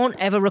don't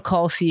ever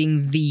recall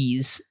seeing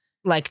these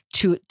like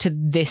to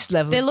this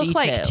level. They of look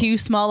detail. like two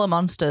smaller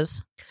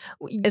monsters.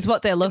 Is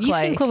what they look Have you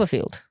like. seen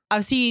Cloverfield?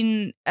 I've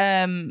seen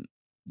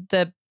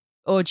the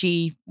OG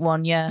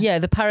one, yeah. Yeah,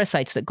 the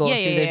parasites that go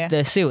through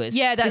the sewers.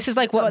 Yeah, this is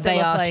like what they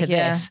are like, to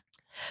this.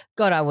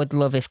 God, I would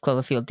love if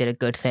Cloverfield did a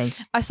good thing.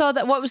 I saw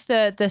that. What was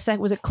the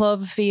second? Was it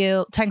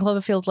Cloverfield? 10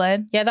 Cloverfield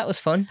Lane? Yeah, that was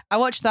fun. I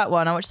watched that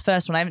one. I watched the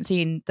first one. I haven't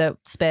seen the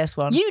space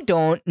one. You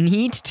don't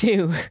need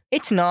to.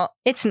 It's not.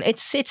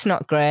 It's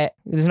not great.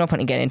 There's no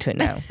point in getting into it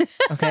now.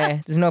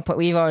 Okay, there's no point.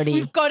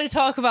 We've got to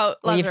talk about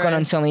Lazarus. We've gone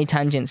on so many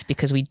tangents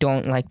because we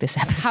don't like this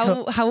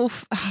episode.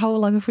 How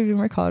long have we been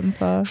recording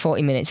for?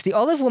 40 minutes. The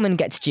olive woman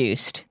gets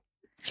juiced.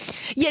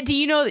 Yeah, do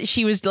you know that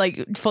she was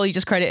like fully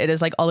just credited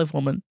as like Olive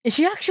Woman? Is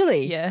she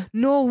actually? Yeah.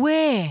 No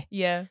way.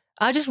 Yeah.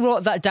 I just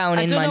wrote that down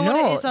in my notes. I don't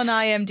know what it is on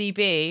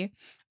IMDb,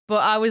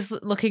 but I was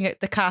looking at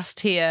the cast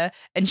here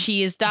and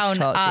she is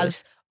down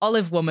as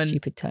Olive Woman.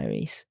 Stupid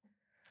Tyrese.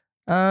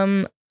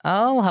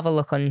 I'll have a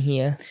look on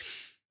here.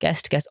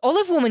 Guest.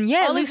 Olive Woman,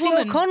 yeah, Olive Lucy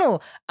Woman.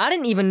 O'Connell. I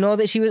didn't even know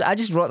that she was. I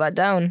just wrote that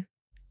down.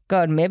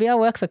 God, maybe I'll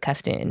work for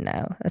casting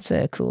now. That's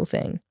a cool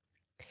thing.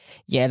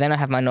 Yeah, then I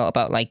have my note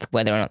about like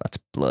whether or not that's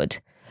blood.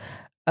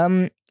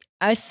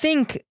 I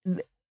think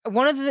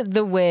one of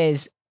the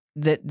ways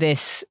that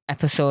this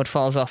episode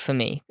falls off for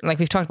me, like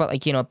we've talked about,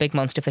 like, you know, big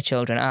monster for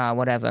children,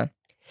 whatever.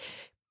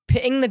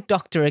 Pitting the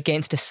doctor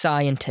against a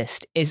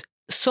scientist is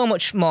so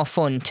much more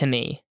fun to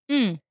me.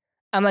 I'm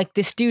like,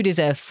 this dude is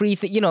a free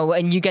you know,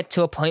 and you get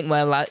to a point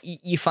where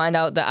you find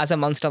out that as a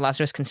monster,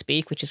 Lazarus can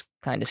speak, which is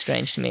kind of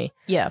strange to me.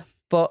 Yeah.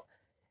 But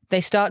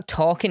they start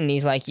talking and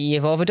he's like,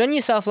 you've overdone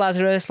yourself,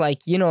 Lazarus.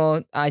 Like, you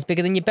know, eyes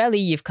bigger than your belly.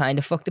 You've kind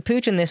of fucked the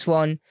pooch in this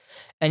one.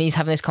 And he's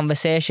having this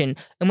conversation.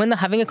 And when they're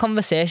having a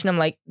conversation, I'm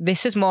like,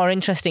 this is more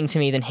interesting to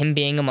me than him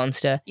being a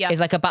monster. Yeah. It's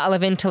like a battle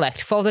of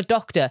intellect. For the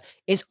doctor,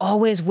 is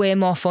always way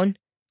more fun.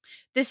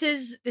 This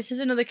is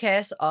another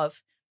case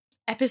of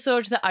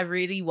episode that I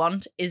really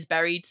want is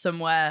buried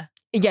somewhere.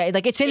 Yeah,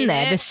 like it's in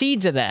there. The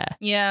seeds are there.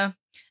 Yeah.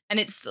 And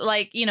it's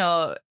like, you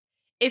know,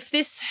 if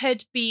this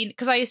had been,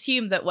 because I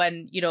assume that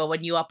when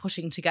you are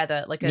putting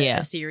together like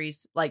a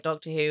series like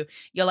Doctor Who,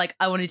 you're like,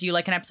 I want to do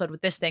like an episode with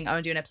this thing, I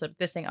want to do an episode with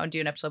this thing, I want to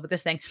do an episode with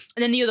this thing.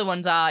 And then the other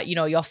ones are, you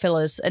know, your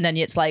fillers. And then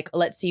it's like,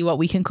 let's see what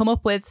we can come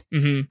up with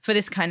for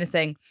this kind of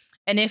thing.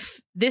 And if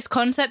this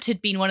concept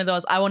had been one of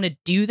those, I want to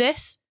do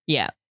this.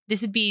 Yeah.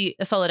 This would be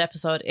a solid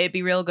episode. It'd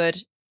be real good.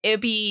 It would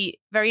be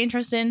very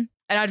interesting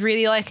and I'd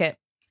really like it.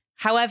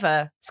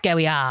 However,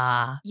 scary.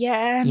 Yeah,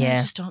 I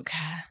just don't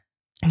care.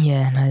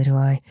 Yeah, neither do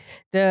I.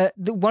 The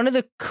one of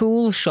the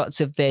cool shots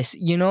of this,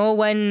 you know,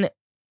 when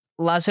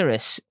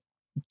Lazarus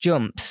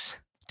jumps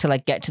to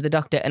like get to the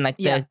doctor and like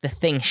the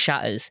thing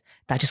shatters,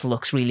 that just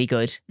looks really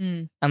good.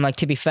 And like,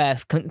 to be fair,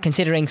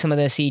 considering some of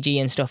the CG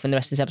and stuff in the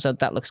rest of this episode,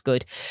 that looks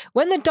good.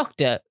 When the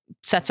doctor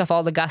sets off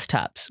all the gas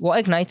taps, what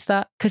ignites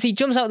that? Because he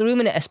jumps out of the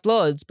room and it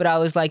explodes, but I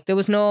was like, there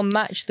was no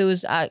match.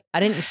 I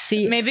didn't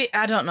see it. Maybe,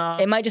 I don't know.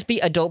 It might just be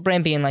adult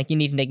brain being like, you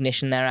need an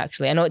ignition there,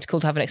 actually. I know it's cool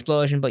to have an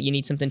explosion, but you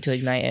need something to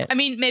ignite it. I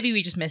mean, maybe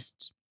we just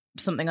missed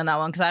something on that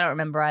one because I don't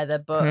remember either,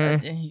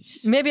 but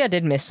maybe I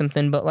did miss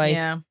something, but like,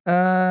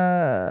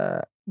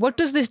 what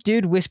does this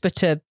dude whisper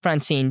to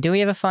Francine? Do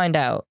we ever find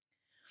out?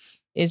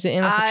 Is it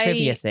in like a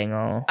trivia thing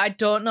or? I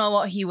don't know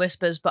what he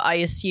whispers, but I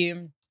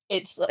assume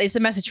it's a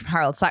message from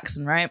Harold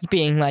Saxon, right?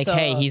 Being like,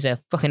 hey, he's a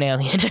fucking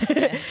alien.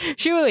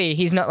 Surely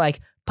he's not like,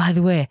 by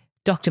the way,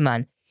 Dr.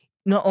 Man,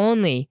 not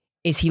only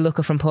is he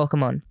Looker from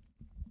Pokemon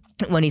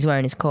when he's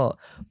wearing his coat,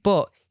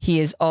 but he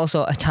is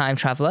also a time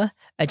traveler,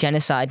 a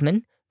genocide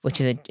man, which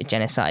is a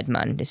genocide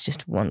man. It's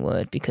just one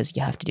word because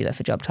you have to do that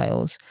for job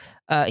titles.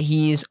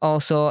 He's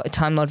also a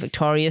Time Lord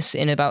Victorious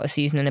in about a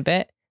season and a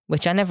bit,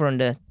 which I never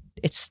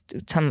It's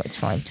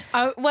fine.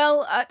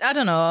 Well, I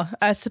don't know.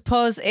 I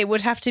suppose it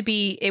would have to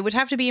be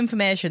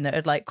information that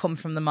had like come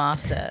from the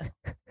master.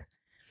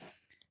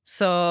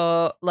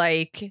 So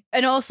like,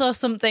 and also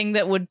something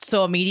that would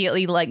so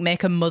immediately like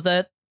make a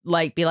mother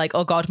like be like,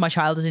 oh God, my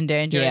child is in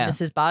danger and this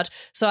is bad.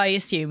 So I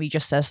assume he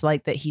just says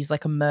like that he's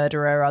like a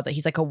murderer or that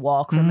he's like a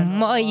war criminal.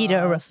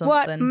 Murderer.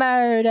 What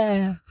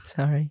murder?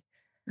 Sorry.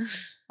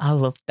 I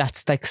love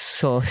that's like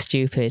so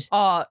stupid.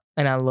 Oh,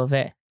 and I love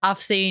it.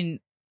 I've seen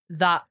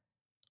that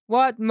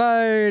What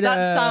murder?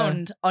 that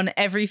sound on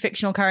every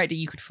fictional character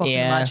you could fucking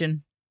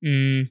imagine.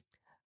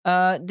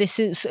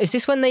 Is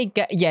this when they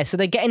get, so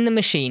they get in the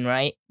machine,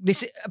 right?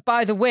 This,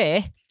 by the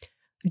way,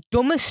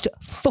 dumbest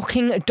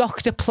fucking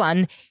doctor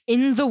plan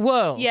in the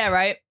world. Yeah,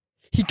 right.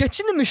 He gets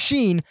in the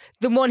machine,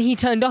 the one he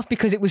turned off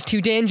because it was too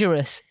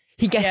dangerous.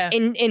 He gets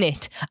in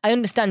it. I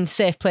understand,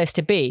 safe place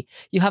to be.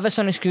 You have a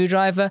sonic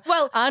screwdriver.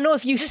 Well, I know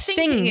if you the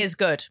sing, thinking is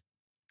good.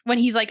 When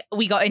he's like,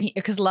 we got in here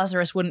because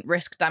Lazarus wouldn't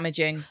risk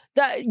damaging.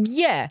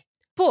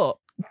 But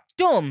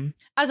dumb.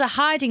 As a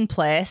hiding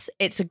place,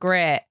 it's a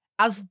great.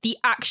 As the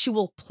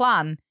actual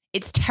plan,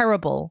 it's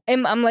terrible.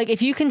 I'm like,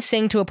 if you can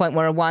sing to a point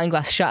where a wine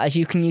glass shatters,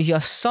 you can use your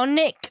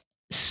sonic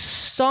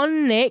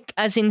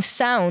as in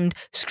sound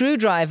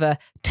screwdriver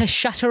to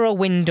shatter a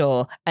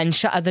window and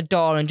shatter the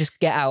door and just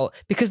get out,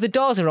 because the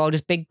doors are all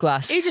just big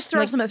glass. You just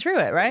throw something through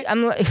it, right?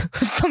 I'm like,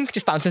 Thunk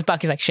just bounces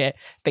back. He's like, shit,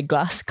 big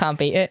glass, can't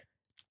beat it.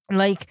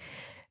 Like,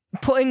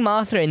 putting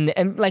Martha in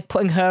and like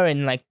putting her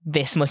in like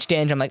this much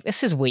danger, I'm like,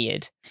 this is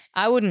weird.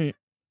 I wouldn't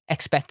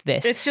expect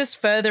this. It's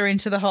just further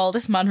into the whole,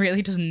 this man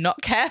really does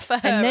not care for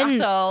her and then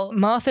at all.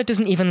 Martha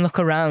doesn't even look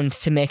around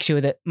to make sure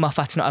that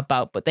Moffat's not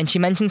about, but then she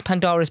mentions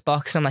Pandora's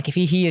box, and I'm like, if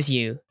he hears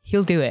you,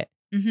 he'll do it.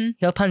 Mm-hmm.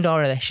 He'll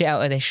Pandora the shit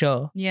out of this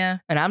show. Yeah.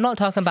 And I'm not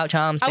talking about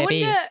charms,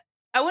 baby.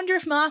 I wonder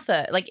if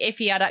Martha, like, if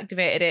he had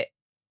activated it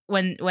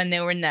when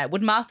they were in there,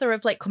 would Martha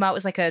have like come out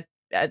as like a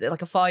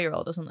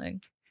 4-year-old or something?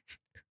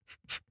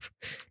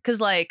 Because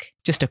like,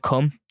 just a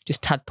cum,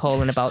 just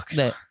tadpoling about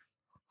the.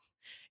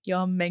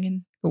 You're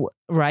minging.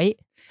 Right?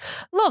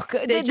 Look,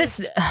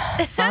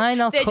 fine,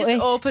 I'll they cut just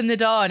it. open the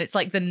door and it's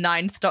like the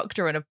 9th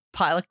Doctor and a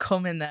pile of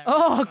cum in there.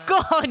 Oh,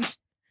 God.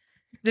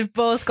 They've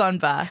both gone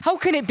back. How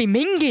can it be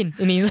minging?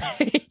 And he's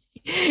like,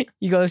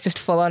 he goes just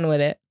full on with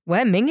it.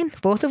 We're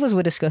minging. Both of us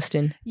were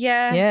disgusting.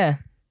 Yeah. Yeah.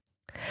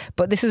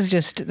 But this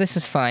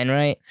is fine,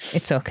 right?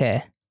 It's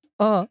okay.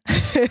 Oh,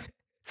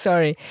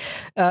 sorry.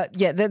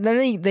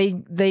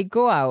 Then they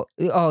go out.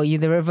 Oh,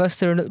 the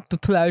reverse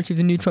polarity of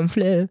the neutron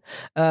flare,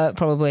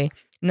 probably.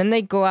 And then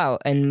they go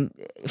out, and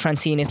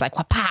Francine is like,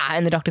 wapa,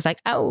 and the doctor's like,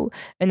 ow.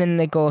 And then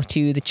they go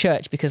to the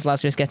church because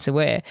Lazarus gets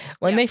away.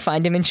 When they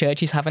find him in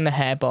church, he's having a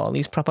hairball.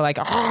 He's proper like,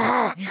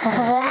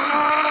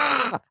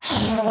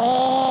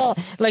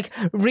 like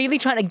really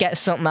trying to get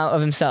something out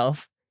of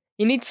himself.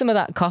 He needs some of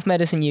that cough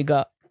medicine you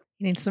got.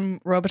 He needs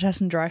some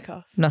Robitussin dry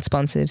cough. Not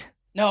sponsored.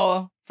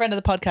 No, friend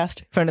of the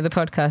podcast.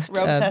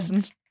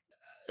 Robitussin.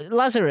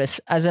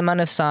 Lazarus, as a man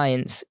of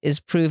science, is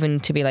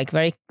proven to be like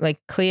very like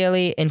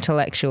clearly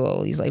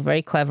intellectual. He's like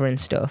very clever and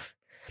stuff.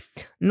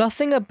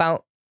 Nothing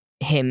about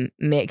him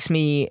makes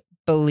me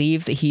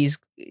believe that he's,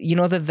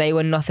 that they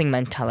were nothing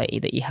mentality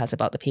that he has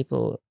about the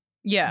people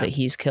that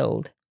he's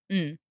killed.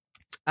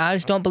 I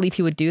just don't believe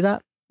he would do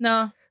that.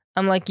 No.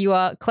 I'm like, you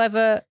are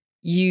clever.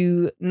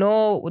 You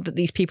know that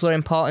these people are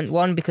important.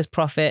 1, because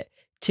profit.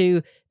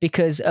 2,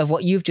 because of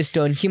what you've just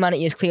done.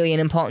 Humanity is clearly an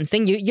important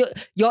thing.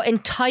 Your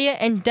entire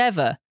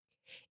endeavor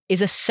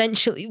is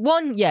essentially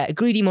 1,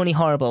 greedy money,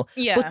 horrible.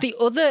 Yeah. But the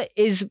other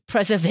is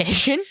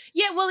preservation.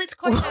 Yeah, well, it's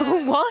quite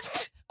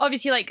what?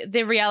 Obviously, like,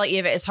 the reality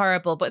of it is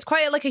horrible, but it's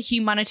quite like a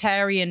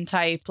humanitarian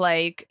type,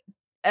 like,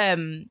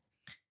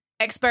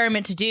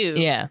 experiment to do.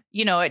 Yeah.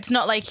 It's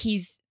not like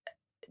he's,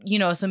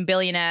 some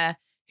billionaire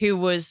who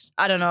was,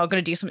 I don't know,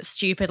 going to do something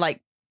stupid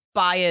like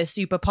buy a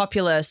super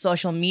popular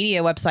social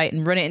media website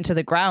and run it into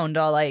the ground,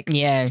 or like,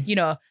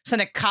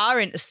 send a car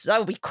into, that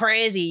would be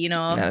crazy,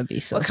 That would be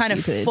so what kind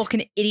stupid. of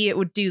fucking idiot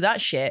would do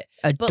that shit?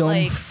 But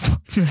like,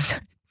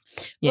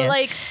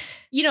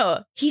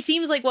 he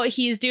seems like what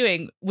he is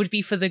doing would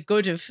be for the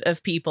good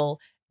of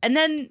people. And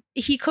then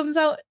he comes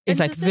out and it's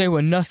like, they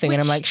were nothing.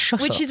 And I'm like,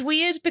 shut up. Which is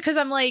weird, because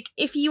I'm like,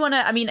 if you want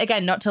to, I mean,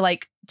 again, not to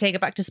like take it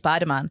back to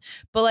Spider-Man,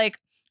 but like,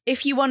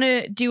 if you want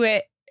to do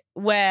it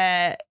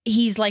where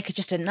he's like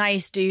just a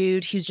nice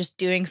dude who's just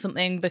doing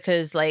something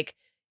because like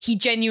he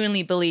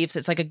genuinely believes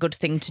it's like a good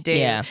thing to do.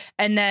 Yeah.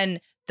 And then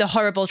the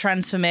horrible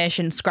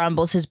transformation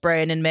scrambles his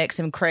brain and makes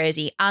him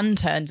crazy and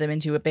turns him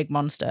into a big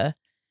monster.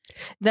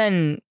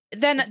 Then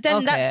okay.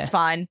 That's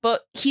fine.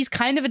 But he's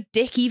kind of a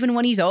dick even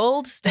when he's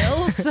old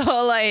still.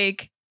 So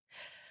like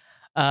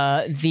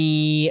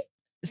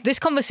this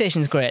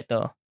conversation's great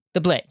though.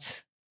 The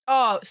Blitz.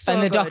 Oh, so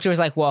and the good. doctor is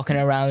like walking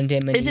around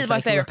him. And this is my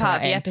favourite part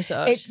of the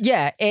episode.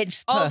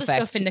 It's all perfect. the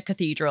stuff in the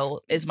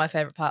cathedral is my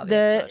favourite part of the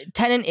episode.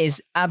 Tennant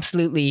is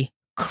absolutely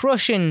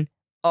crushing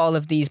all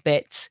of these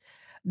bits.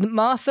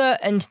 Martha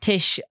and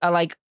Tish are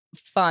like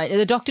fine.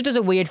 The doctor does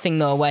a weird thing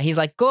though, where he's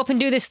like, "Go up and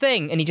do this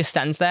thing," and he just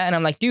stands there, and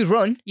I'm like, "Dude,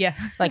 run!" Yeah,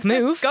 like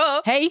move,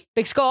 go. Hey,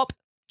 big scorp,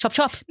 chop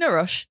chop. No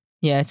rush.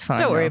 Yeah, it's fine.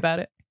 Don't worry about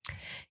it.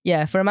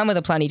 Yeah, for a man with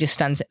a plan, he just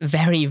stands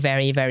very,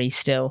 very, very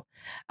still.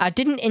 I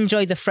didn't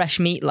enjoy the fresh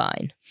meat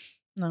line.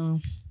 No.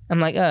 I'm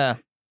like, but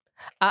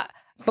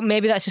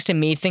maybe that's just a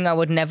me thing. I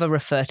would never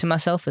refer to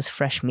myself as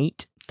fresh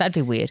meat. That'd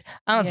be weird.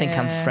 I don't think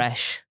I'm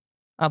fresh.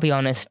 I'll be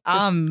honest.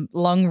 I'm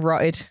long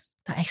rotted.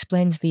 That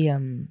explains the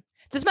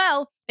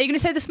smell. Are you going to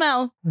say the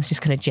smell? I was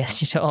just going to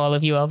gesture to all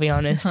of you, I'll be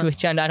honest,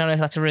 which I don't know if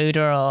that's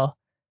ruder or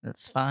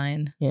That's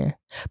fine. Yeah.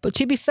 But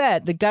to be fair,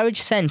 the garage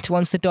scent,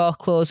 once the door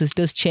closes,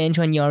 does change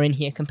when you're in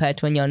here compared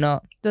to when you're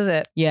not. Does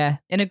it? Yeah.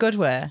 In a good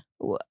way?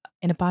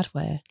 In a bad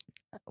way?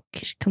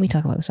 Can we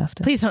talk about this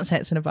after? Please don't say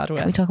it's in a bad way.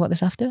 Can we talk about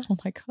this after? Oh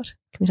my God.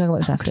 Can we talk about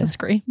this I'm after? gonna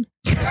scream.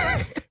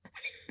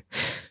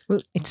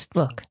 Well,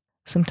 look,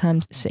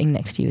 sometimes sitting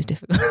next to you is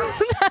difficult.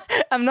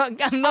 I'm going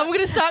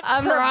to start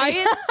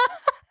crying.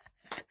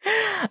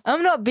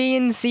 I'm not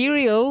being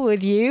serial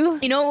with you.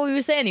 You know what we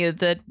were saying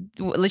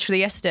literally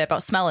yesterday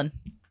about smelling?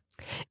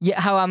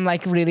 Yeah, how I'm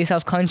like really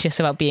self-conscious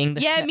about being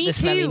the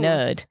smelly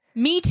nerd.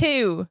 Me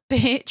too,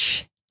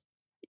 bitch.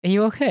 Are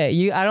you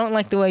okay? I don't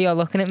like the way you're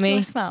looking at me. Do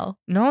I smell?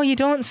 No, you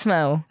don't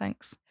smell.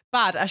 Thanks.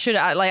 Bad. I should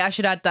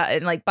add that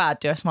in like bad.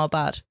 Do I smell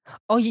bad?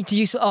 Oh, do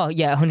you? Oh,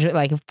 yeah, 100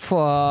 like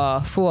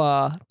pu,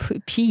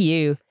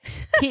 pu,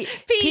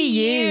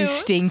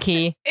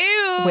 stinky.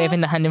 Ew.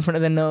 Waving the hand in front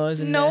of the nose.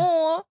 And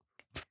no.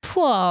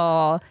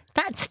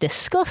 That's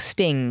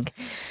disgusting.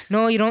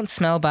 No, you don't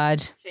smell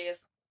bad.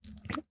 Cheers.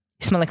 You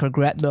smell like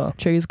regret though.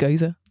 Cheers,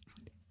 Gozer.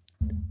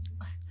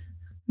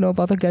 No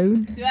bother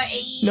going.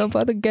 No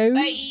bother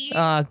going.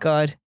 Oh,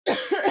 God.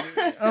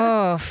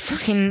 Oh,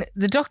 fucking...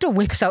 The Doctor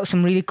whips out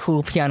some really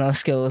cool piano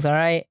skills, all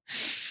right?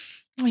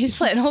 He's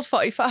playing old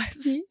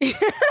 45s.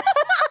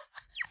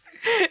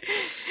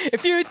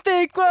 If you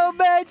think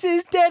romance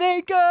is dead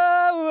and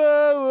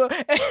go,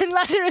 and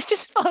Lazarus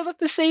just falls off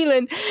the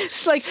ceiling,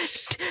 just like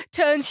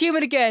turns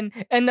human again,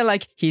 and they're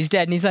like, he's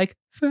dead, and he's like,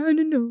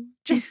 finding no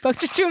jukebox,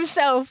 just to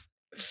himself.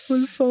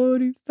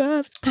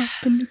 145, pop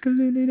a nickel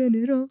in it, and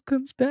it all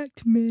comes back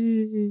to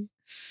me.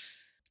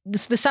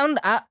 The sound,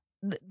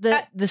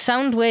 the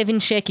sound wave in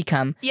shaky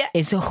cam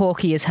is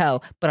hawky as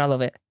hell, but I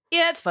love it.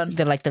 Yeah, it's fun.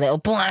 The like the little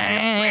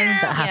blang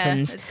that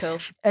happens. Yeah, it's cool.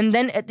 And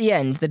then at the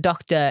end, the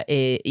Doctor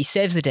he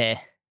saves the day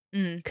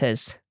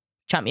because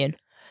champion.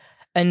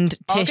 And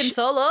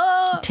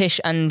Tish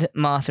and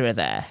Martha are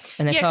there,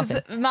 and they're talking.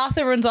 Yeah, because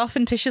Martha runs off,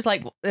 and Tish is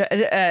like,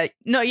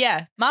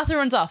 Martha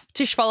runs off.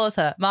 Tish follows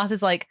her.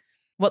 Martha's like,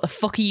 "What the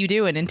fuck are you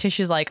doing?" And Tish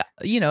is like,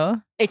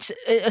 It's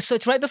so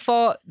it's right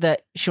before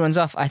that she runs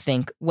off, I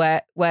think,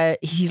 where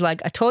he's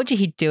like, "I told you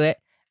he'd do it,"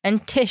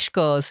 and Tish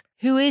goes,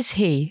 "Who is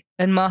he?"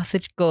 And Martha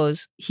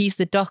goes, "He's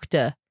the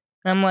Doctor."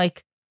 And I'm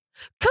like,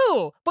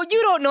 cool, but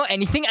you don't know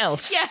anything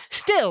else. Yeah.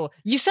 Still,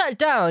 you sat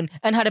down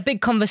and had a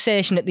big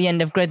conversation at the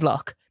end of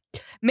Gridlock.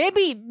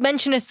 Maybe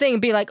mention a thing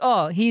and be like,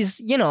 oh,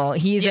 he's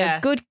a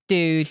good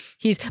dude.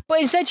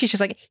 But instead she's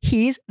just like,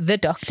 he's the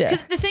Doctor.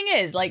 Because the thing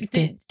is, like,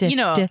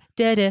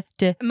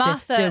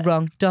 Martha... The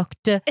wrong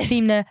Doctor.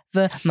 Theme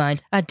never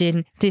mind. I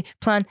didn't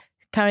plan.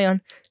 Carry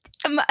on.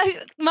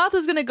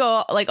 Martha's going to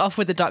go, like, off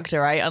with the Doctor,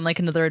 right, on, like,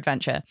 another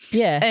adventure.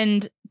 Yeah.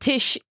 And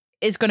Tish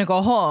is going to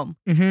go home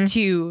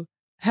to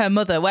her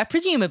mother, where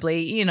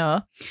presumably,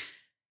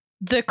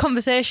 the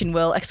conversation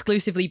will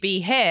exclusively be,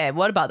 hey,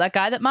 what about that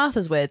guy that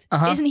Martha's with?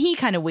 Isn't he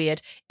kind of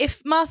weird?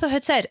 If Martha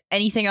had said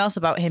anything else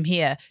about him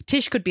here,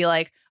 Tish could be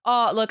like,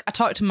 oh, look, I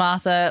talked to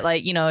Martha,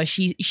 like,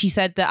 she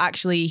said that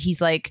actually he's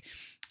like,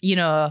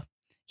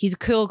 he's a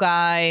cool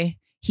guy.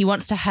 He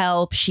wants to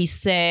help. She's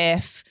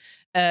safe.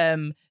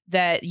 They're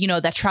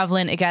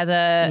traveling together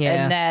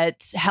and they're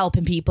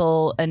helping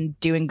people and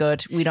doing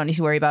good. We don't need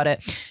to worry about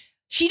it.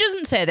 She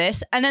doesn't say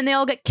this, and then they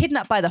all get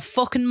kidnapped by the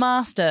fucking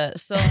master.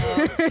 So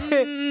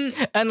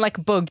and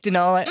like bugged and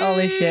all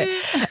this shit.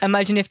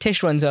 Imagine if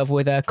Tish runs over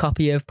with a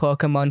copy of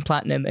Pokemon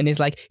Platinum and is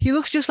like, he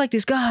looks just like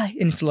this guy,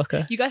 and it's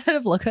Looker. You guys heard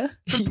of Looker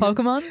from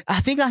Pokemon? I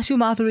think that's who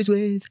Martha is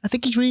with. I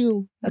think he's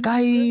real.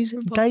 Guys.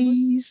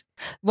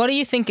 What do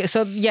you think?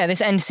 So yeah,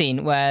 this end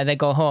scene where they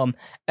go home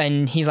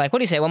and he's like, what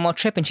do you say? One more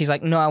trip? And she's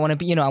like, no, I want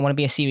to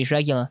be a series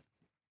regular.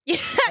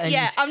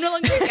 Yeah, I'm no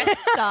longer a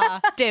guest star,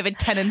 David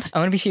Tennant. I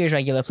want to be series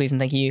regular, please and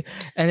thank you.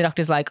 And the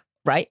Doctor's like,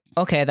 right,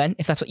 okay then,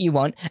 if that's what you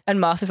want. And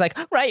Martha's like,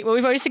 right, well,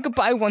 we've already said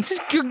goodbye once,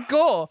 just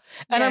go.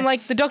 And I'm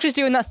like, the Doctor's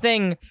doing that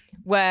thing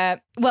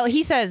where... Well,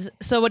 he says,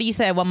 so what do you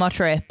say, one more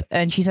trip?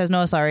 And she says,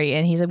 no, sorry.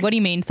 And he's like, what do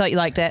you mean? Thought you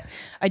liked it.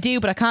 I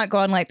do, but I can't go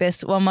on like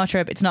this. One more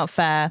trip, it's not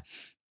fair.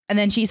 And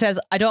then she says,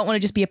 I don't want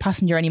to just be a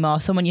passenger anymore,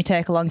 someone you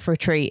take along for a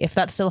treat. If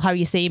that's still how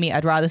you see me,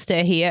 I'd rather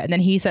stay here. And then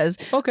he says,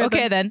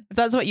 okay then, if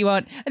that's what you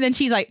want. And then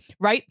she's like,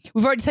 right,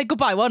 we've already said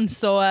goodbye once,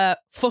 so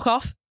fuck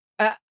off.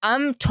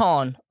 I'm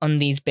torn on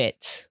these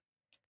bits.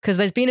 Because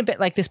there's been a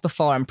bit like this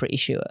before, I'm pretty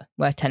sure,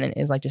 where Tennant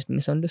is like just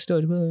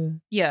misunderstood.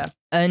 Yeah.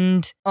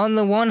 And on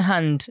the one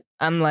hand,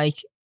 I'm like,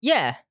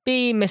 yeah,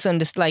 be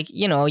misunderstood, like,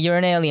 you're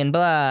an alien,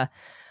 blah.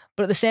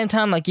 But at the same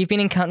time, like, you've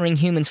been encountering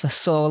humans for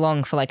so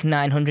long, for like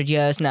 900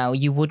 years now,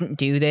 you wouldn't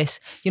do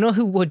this. You know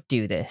who would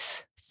do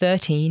this?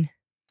 13.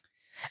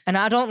 And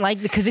I don't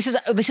like, because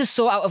this is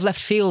so out of left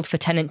field for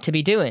Tennant to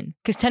be doing.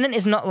 Because Tennant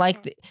is not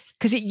like,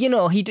 because,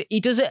 he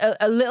does it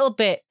a little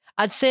bit,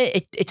 I'd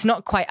say it's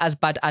not quite as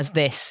bad as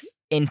this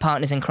in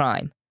Partners in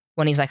Crime.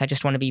 When he's like, I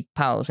just want to be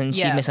pals, and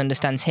she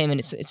misunderstands him, and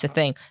it's a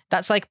thing.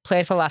 That's like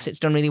played for laughs, it's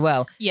done really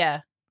well.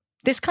 Yeah.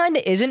 This kind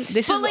of isn't.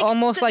 This is like,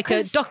 almost like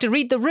a Doctor,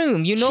 read the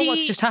room. You know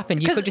what's just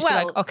happened. You could just be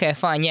like, okay,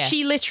 fine, yeah.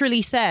 She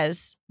literally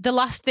says, the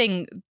last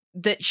thing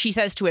that she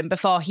says to him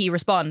before he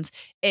responds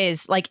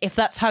is like, if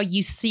that's how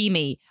you see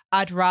me,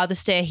 I'd rather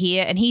stay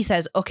here. And he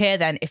says, okay,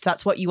 then if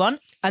that's what you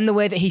want. And the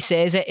way that he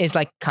says it is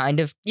like kind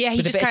of Yeah, he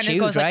with a just bit of kind of chewed,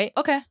 goes right? like,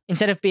 okay.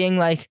 Instead of being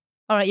like,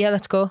 all right, yeah,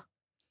 let's go.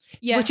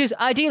 Yeah. Which is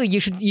ideally you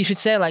should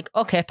say like,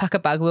 okay, pack a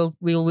bag,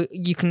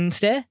 you can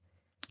stay.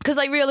 Because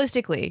like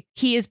realistically,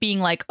 he is being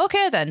like,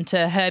 okay then,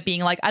 to her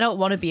being like, I don't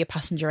want to be a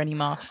passenger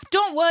anymore.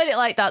 Don't word it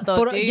like that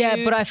though, dude.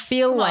 Yeah, but I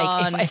feel Come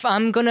like on. if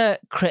I'm gonna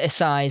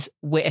criticize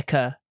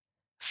Whittaker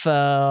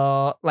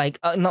for like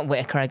not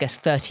Whittaker, I guess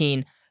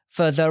 13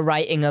 for the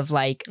writing of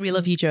like We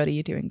love you, Jodie.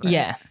 You're doing great.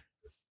 yeah,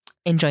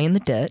 enjoying the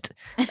dirt.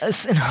 No,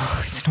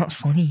 it's not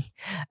funny.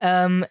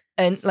 And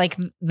like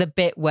the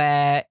bit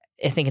where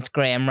I think it's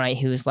Graham, right,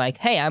 who's like,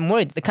 hey, I'm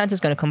worried the cancer's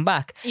going to come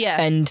back.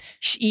 Yeah. And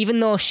even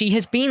though she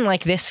has been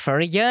like this for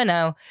a year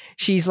now,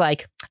 she's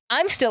like,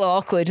 I'm still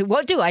awkward.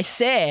 What do I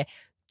say?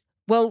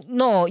 Well,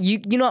 no, you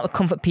know how to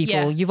comfort people.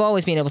 Yeah. You've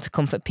always been able to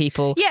comfort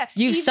people. Yeah,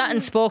 You've even- sat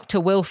and spoke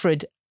to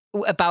Wilfred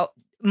about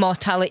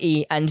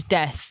mortality and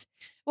death.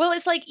 Well,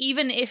 it's like,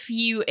 even if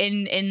you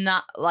in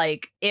that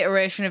like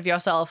iteration of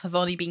yourself have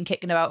only been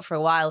kicking about for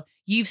a while,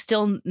 you've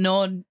still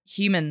known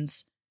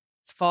humans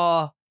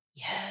for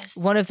years.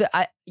 One of the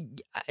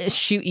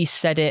Shooty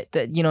said it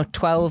that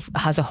 12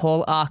 has a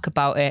whole arc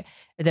about it.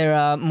 There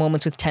are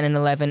moments with 10 and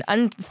 11,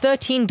 and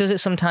 13 does it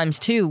sometimes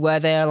too, where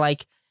they're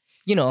like,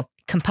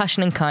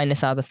 compassion and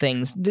kindness are the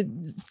things. The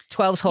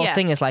 12's whole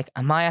thing is like,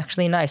 am I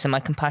actually nice? Am I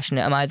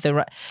compassionate? Am I the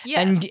right?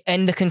 Yeah.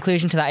 And the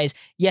conclusion to that is,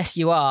 yes,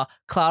 you are.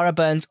 Clara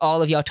burns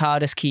all of your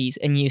TARDIS keys,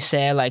 and you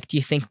say like, do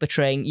you think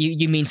betraying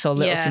you mean so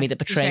little to me that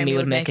betraying me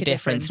would make a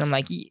difference? And I'm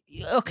like,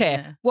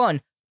 okay,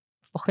 one.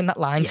 Fucking that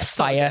line's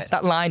fire. So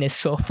that line is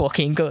so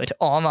fucking good.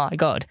 Oh my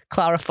god.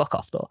 Clara, fuck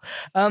off though.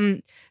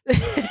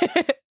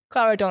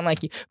 Clara, I don't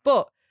like you.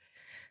 But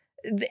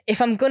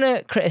if I'm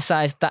gonna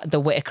criticize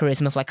the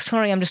Whittakerism of like,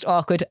 sorry, I'm just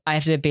awkward, I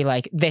have to be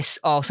like, this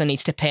also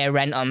needs to pay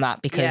rent on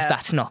that because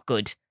that's not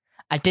good.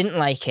 I didn't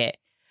like it.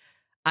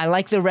 I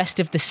like the rest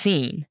of the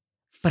scene,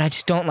 but I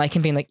just don't like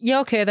him being like,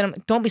 yeah, okay, then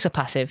don't be so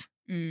passive.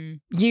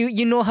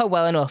 You know her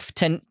well enough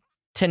to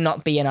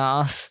not be an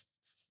arse.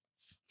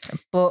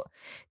 But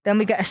then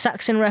we get a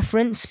Saxon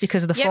reference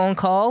because of the phone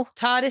call.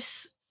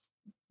 TARDIS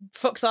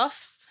fucks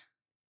off.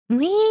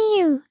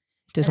 Wee!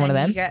 Does one of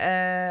them. You get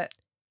a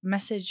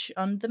message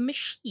on the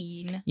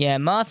machine. Yeah,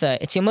 Martha,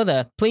 it's your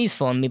mother. Please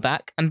phone me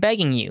back. I'm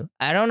begging you.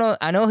 I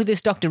know who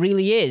this doctor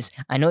really is.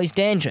 I know he's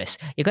dangerous.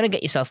 You're going to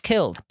get yourself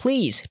killed.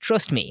 Please,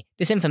 trust me.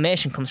 This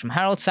information comes from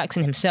Harold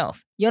Saxon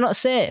himself. You're not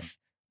safe.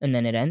 And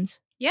then it ends.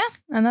 Yeah,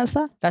 and that's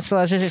that. That's the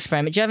Lazarus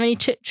experiment. Do you have any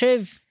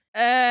triv?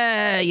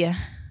 Yeah.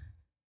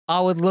 I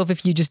would love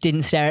if you just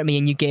didn't stare at me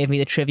and you gave me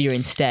the trivia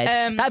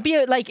instead. That'd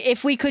be like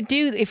if we could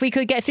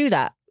get through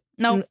that.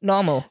 No.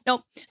 Normal.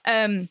 No.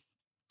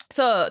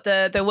 So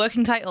the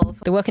working title.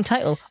 The working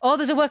title. Oh,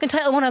 there's a working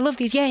title one. I love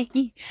these. Yay.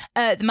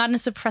 The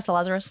Madness of Professor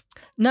Lazarus.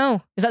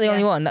 No. Is that the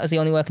only one? That was the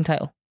only working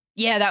title.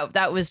 Yeah,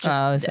 that was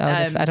just.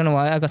 I don't know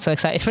why I got so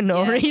excited for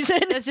no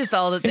reason. That's just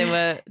all that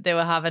they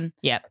were having.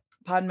 Yeah.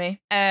 Pardon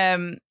me.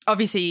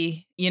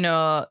 Obviously,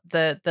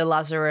 the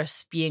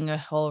Lazarus being a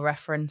whole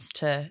reference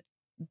to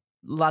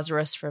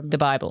Lazarus from the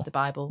Bible. The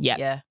Bible. Yeah.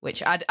 Yeah.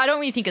 Which I don't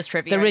really think is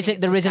trivia.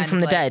 The risen from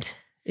the dead.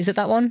 Is it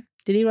that one?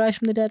 Did he rise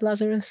from the dead,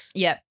 Lazarus?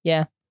 Yeah.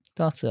 Yeah.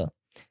 Thought so.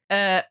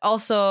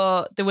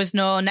 Also, there was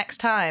no next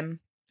time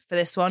for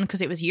this one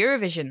because it was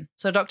Eurovision.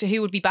 So Doctor Who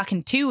would be back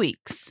in 2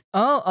 weeks.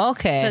 Oh,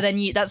 okay. So then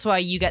that's why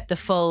you get the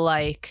full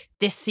like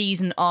this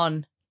season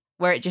on,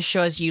 where it just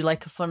shows you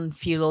like a fun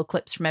few little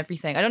clips from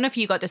everything. I don't know if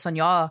you got this on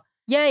your.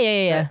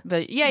 Yeah.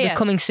 But They're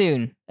coming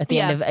soon at the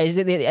end of. Is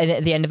it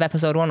at the end of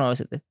episode 1 or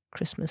is it the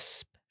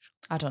Christmas?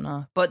 I don't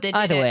know, but they did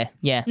either way.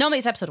 Yeah. Normally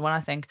it's episode 1, I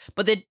think,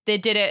 but they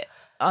did it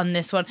on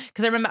this one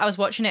because I remember I was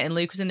watching it and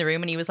Luke was in the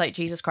room and he was like,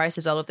 "Jesus Christ,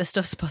 is all of this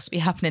stuff supposed to be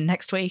happening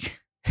next week?"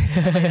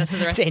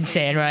 It's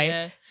insane,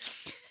 right?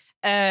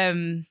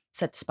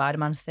 Said the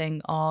Spider-Man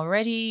thing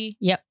already.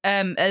 Yep.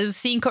 It was a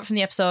scene cut from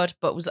the episode,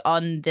 but was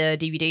on the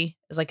DVD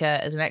as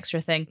as an extra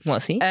thing.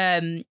 What scene?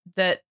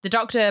 The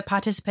Doctor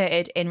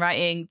participated in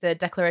writing the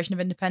Declaration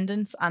of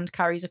Independence and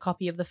carries a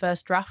copy of the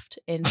first draft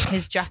in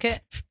his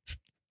jacket.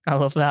 I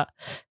love that.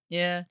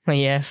 Yeah. Well,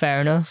 yeah,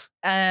 fair enough.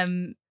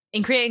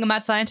 In creating a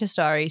mad scientist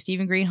story,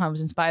 Stephen Greenhalgh was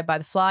inspired by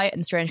The Fly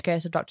and The Strange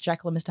Case of Dr.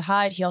 Jekyll and Mr.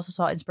 Hyde. He also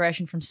sought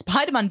inspiration from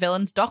Spider-Man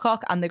villains Doc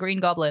Ock and the Green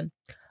Goblin.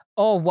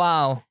 Oh,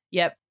 wow.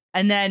 Yep.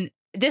 And then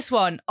this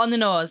one, on the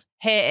nose,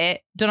 hate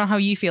it, don't know how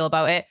you feel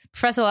about it.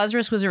 Professor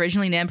Lazarus was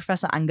originally named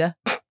Professor Anger.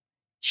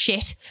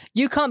 Shit.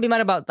 You can't be mad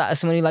about that as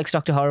someone who likes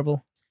Dr.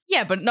 Horrible.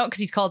 Yeah, but not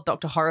because he's called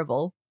Dr.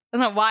 Horrible. That's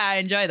not why I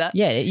enjoy that.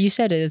 Yeah, you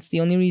said it. It's the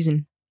only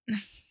reason.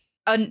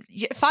 And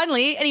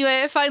finally,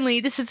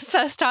 this is the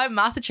first time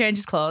Martha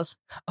changes clothes.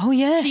 Oh,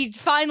 yeah. She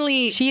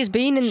has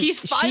been in. She's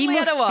finally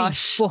had a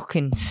wash. Be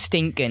fucking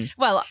stinking.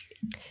 Well,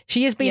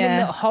 she has been in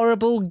the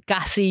horrible,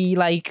 gassy,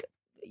 like,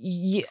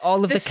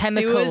 all of the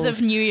chemicals sewers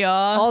of New York,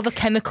 all the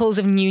chemicals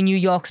of New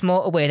York's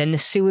motorway than the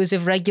sewers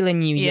of regular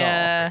New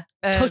York.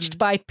 Touched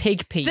by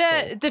pig people.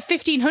 The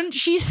 1500.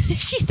 She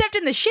stepped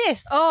in the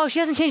shiz. Oh, she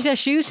hasn't changed her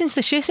shoes since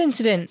the shiz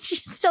incident.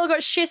 She's still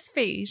got shiz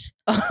feet.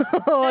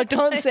 Oh,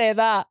 don't say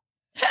that.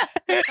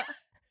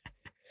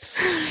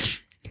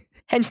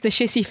 Hence the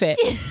shissy fit.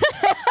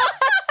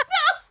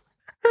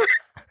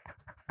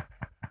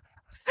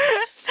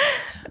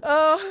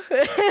 Oh,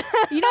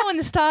 you know when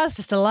the stars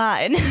just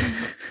align.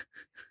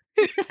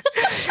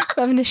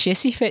 Having a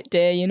shissy fit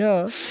day, you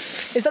know.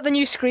 Is that the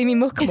new Screamy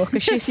Muck Muck, a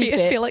shissy fit?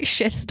 I feel like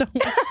shiz don't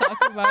want to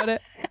talk about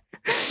it.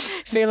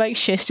 Feel like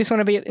shiz just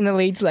want to be in the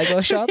Leeds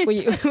Lego shop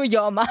with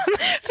your mum.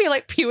 Feel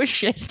like pure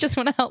shiz just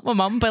want to help my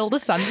mum build a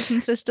Sanderson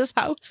sisters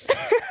house.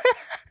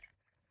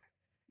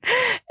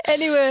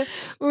 Anyway,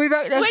 we'll be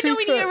back next week.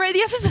 We need to rate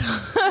the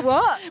episode.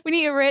 What? We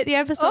need to rate the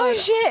episode. Oh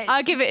shit!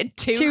 I'll give it a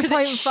 2.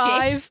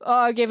 2.5. Oh,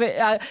 I'll give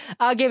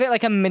it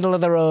like a middle of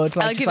the road.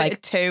 Like, I'll give it a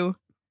 2.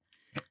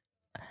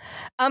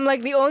 I'm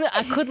like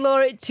I could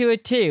lower it to a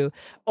 2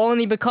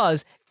 only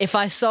because if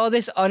I saw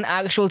this on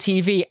actual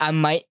TV, I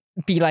might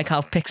be like,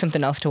 I'll pick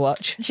something else to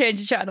watch.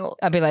 Change the channel.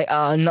 I'd be like,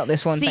 oh, not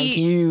this one, thank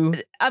you.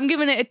 I'm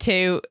giving it a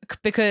 2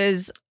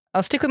 because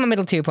I'll stick with my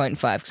middle 2.5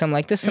 because I'm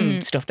like, there's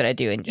some stuff that I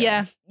do enjoy.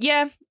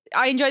 Yeah.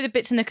 I enjoy the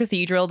bits in the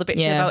cathedral, the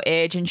bits about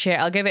age and shit.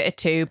 I'll give it a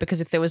 2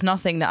 because if there was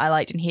nothing that I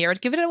liked in here,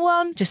 I'd give it a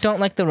 1. Just don't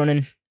like the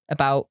running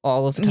about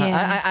all of the time.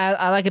 Yeah.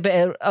 I like a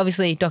bit of,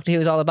 obviously, Doctor Who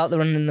is all about the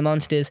running and the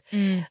monsters.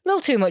 A little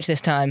too much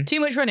this time.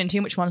 Too much running,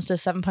 too much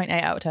monsters, 7.8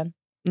 out of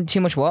 10.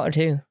 Too much water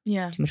too.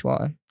 Yeah. Too much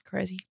water.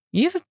 Crazy.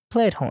 You ever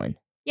played Horn?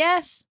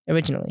 Yes.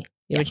 Originally.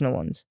 The original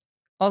ones.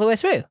 All the way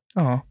through?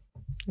 Oh.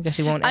 I guess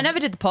we won't. I never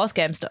did the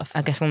post-game stuff.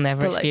 I guess we'll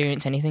never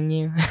experience anything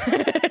new.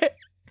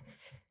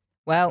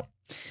 Well,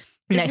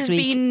 next week.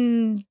 This has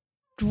been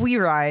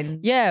rewind.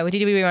 Yeah, we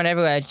did a rewind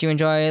everywhere. Did you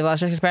enjoy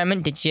Lazarus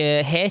Experiment? Did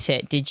you hate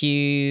it? Did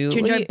you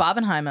enjoy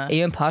Barbenheimer? Are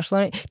you impartial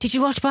on it? Did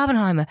you watch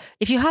Barbenheimer?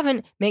 If you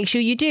haven't, make sure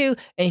you do.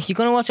 And if you're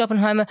going to watch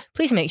Oppenheimer,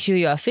 please make sure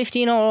you are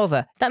 15 or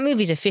over. That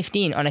movie's a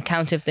 15 on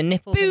account of the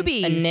nipples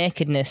and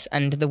nakedness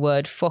and the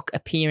word fuck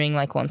appearing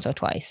like once or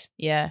twice.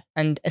 Yeah.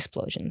 And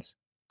explosions.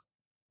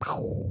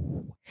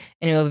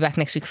 Anyway, we'll be back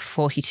next week for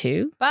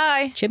 42.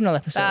 Bye. Chibnall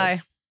episode.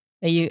 Bye.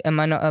 Am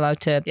I not allowed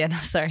to? Yeah, no,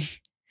 sorry.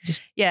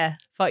 Just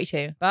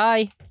 42.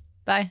 Bye.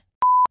 Bye.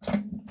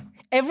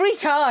 Every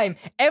time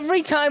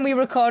we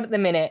record at the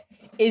minute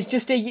is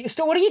just a.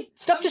 What are you?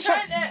 Stop just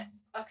trying to.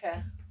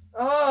 Okay.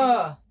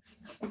 Oh.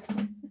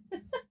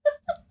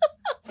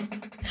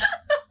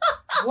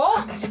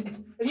 What?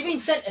 Have you been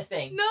sent a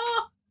thing? No.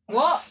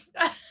 What?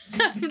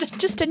 I'm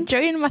just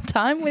enjoying my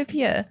time with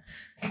you.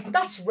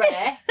 That's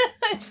rare.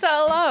 It's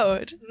not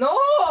allowed. No.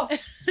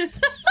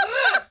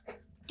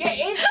 Get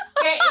in.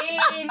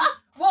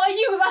 What are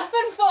you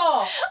laughing for?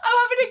 I'm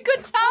having a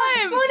good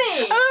time.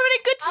 Funny. I'm having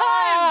a good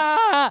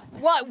time.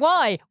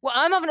 Why? Well,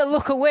 I'm having to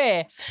look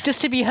away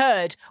just to be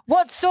heard.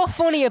 What's so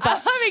funny about?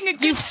 I'm having a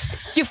good.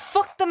 You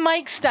fucked the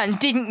mic stand,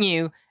 didn't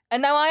you?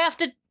 And now I have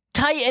to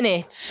tighten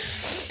it.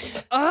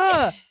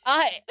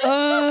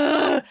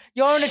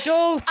 You're an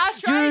adult.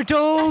 You're an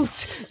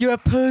adult. You're a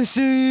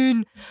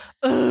person.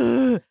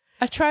 I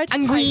tried to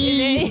tighten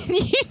it and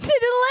you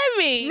didn't let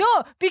me.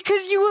 No,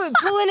 because you were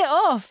pulling it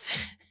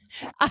off.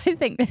 I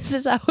think this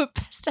is our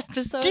best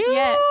episode yet.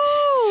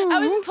 I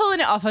wasn't pulling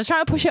it off. I was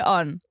trying to push it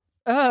on.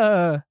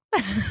 You're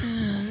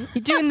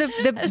doing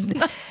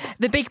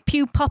the big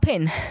pew pop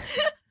in.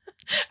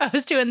 I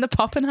was doing the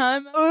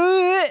Poppenheimer.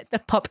 The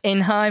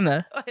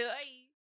Poppenheimer.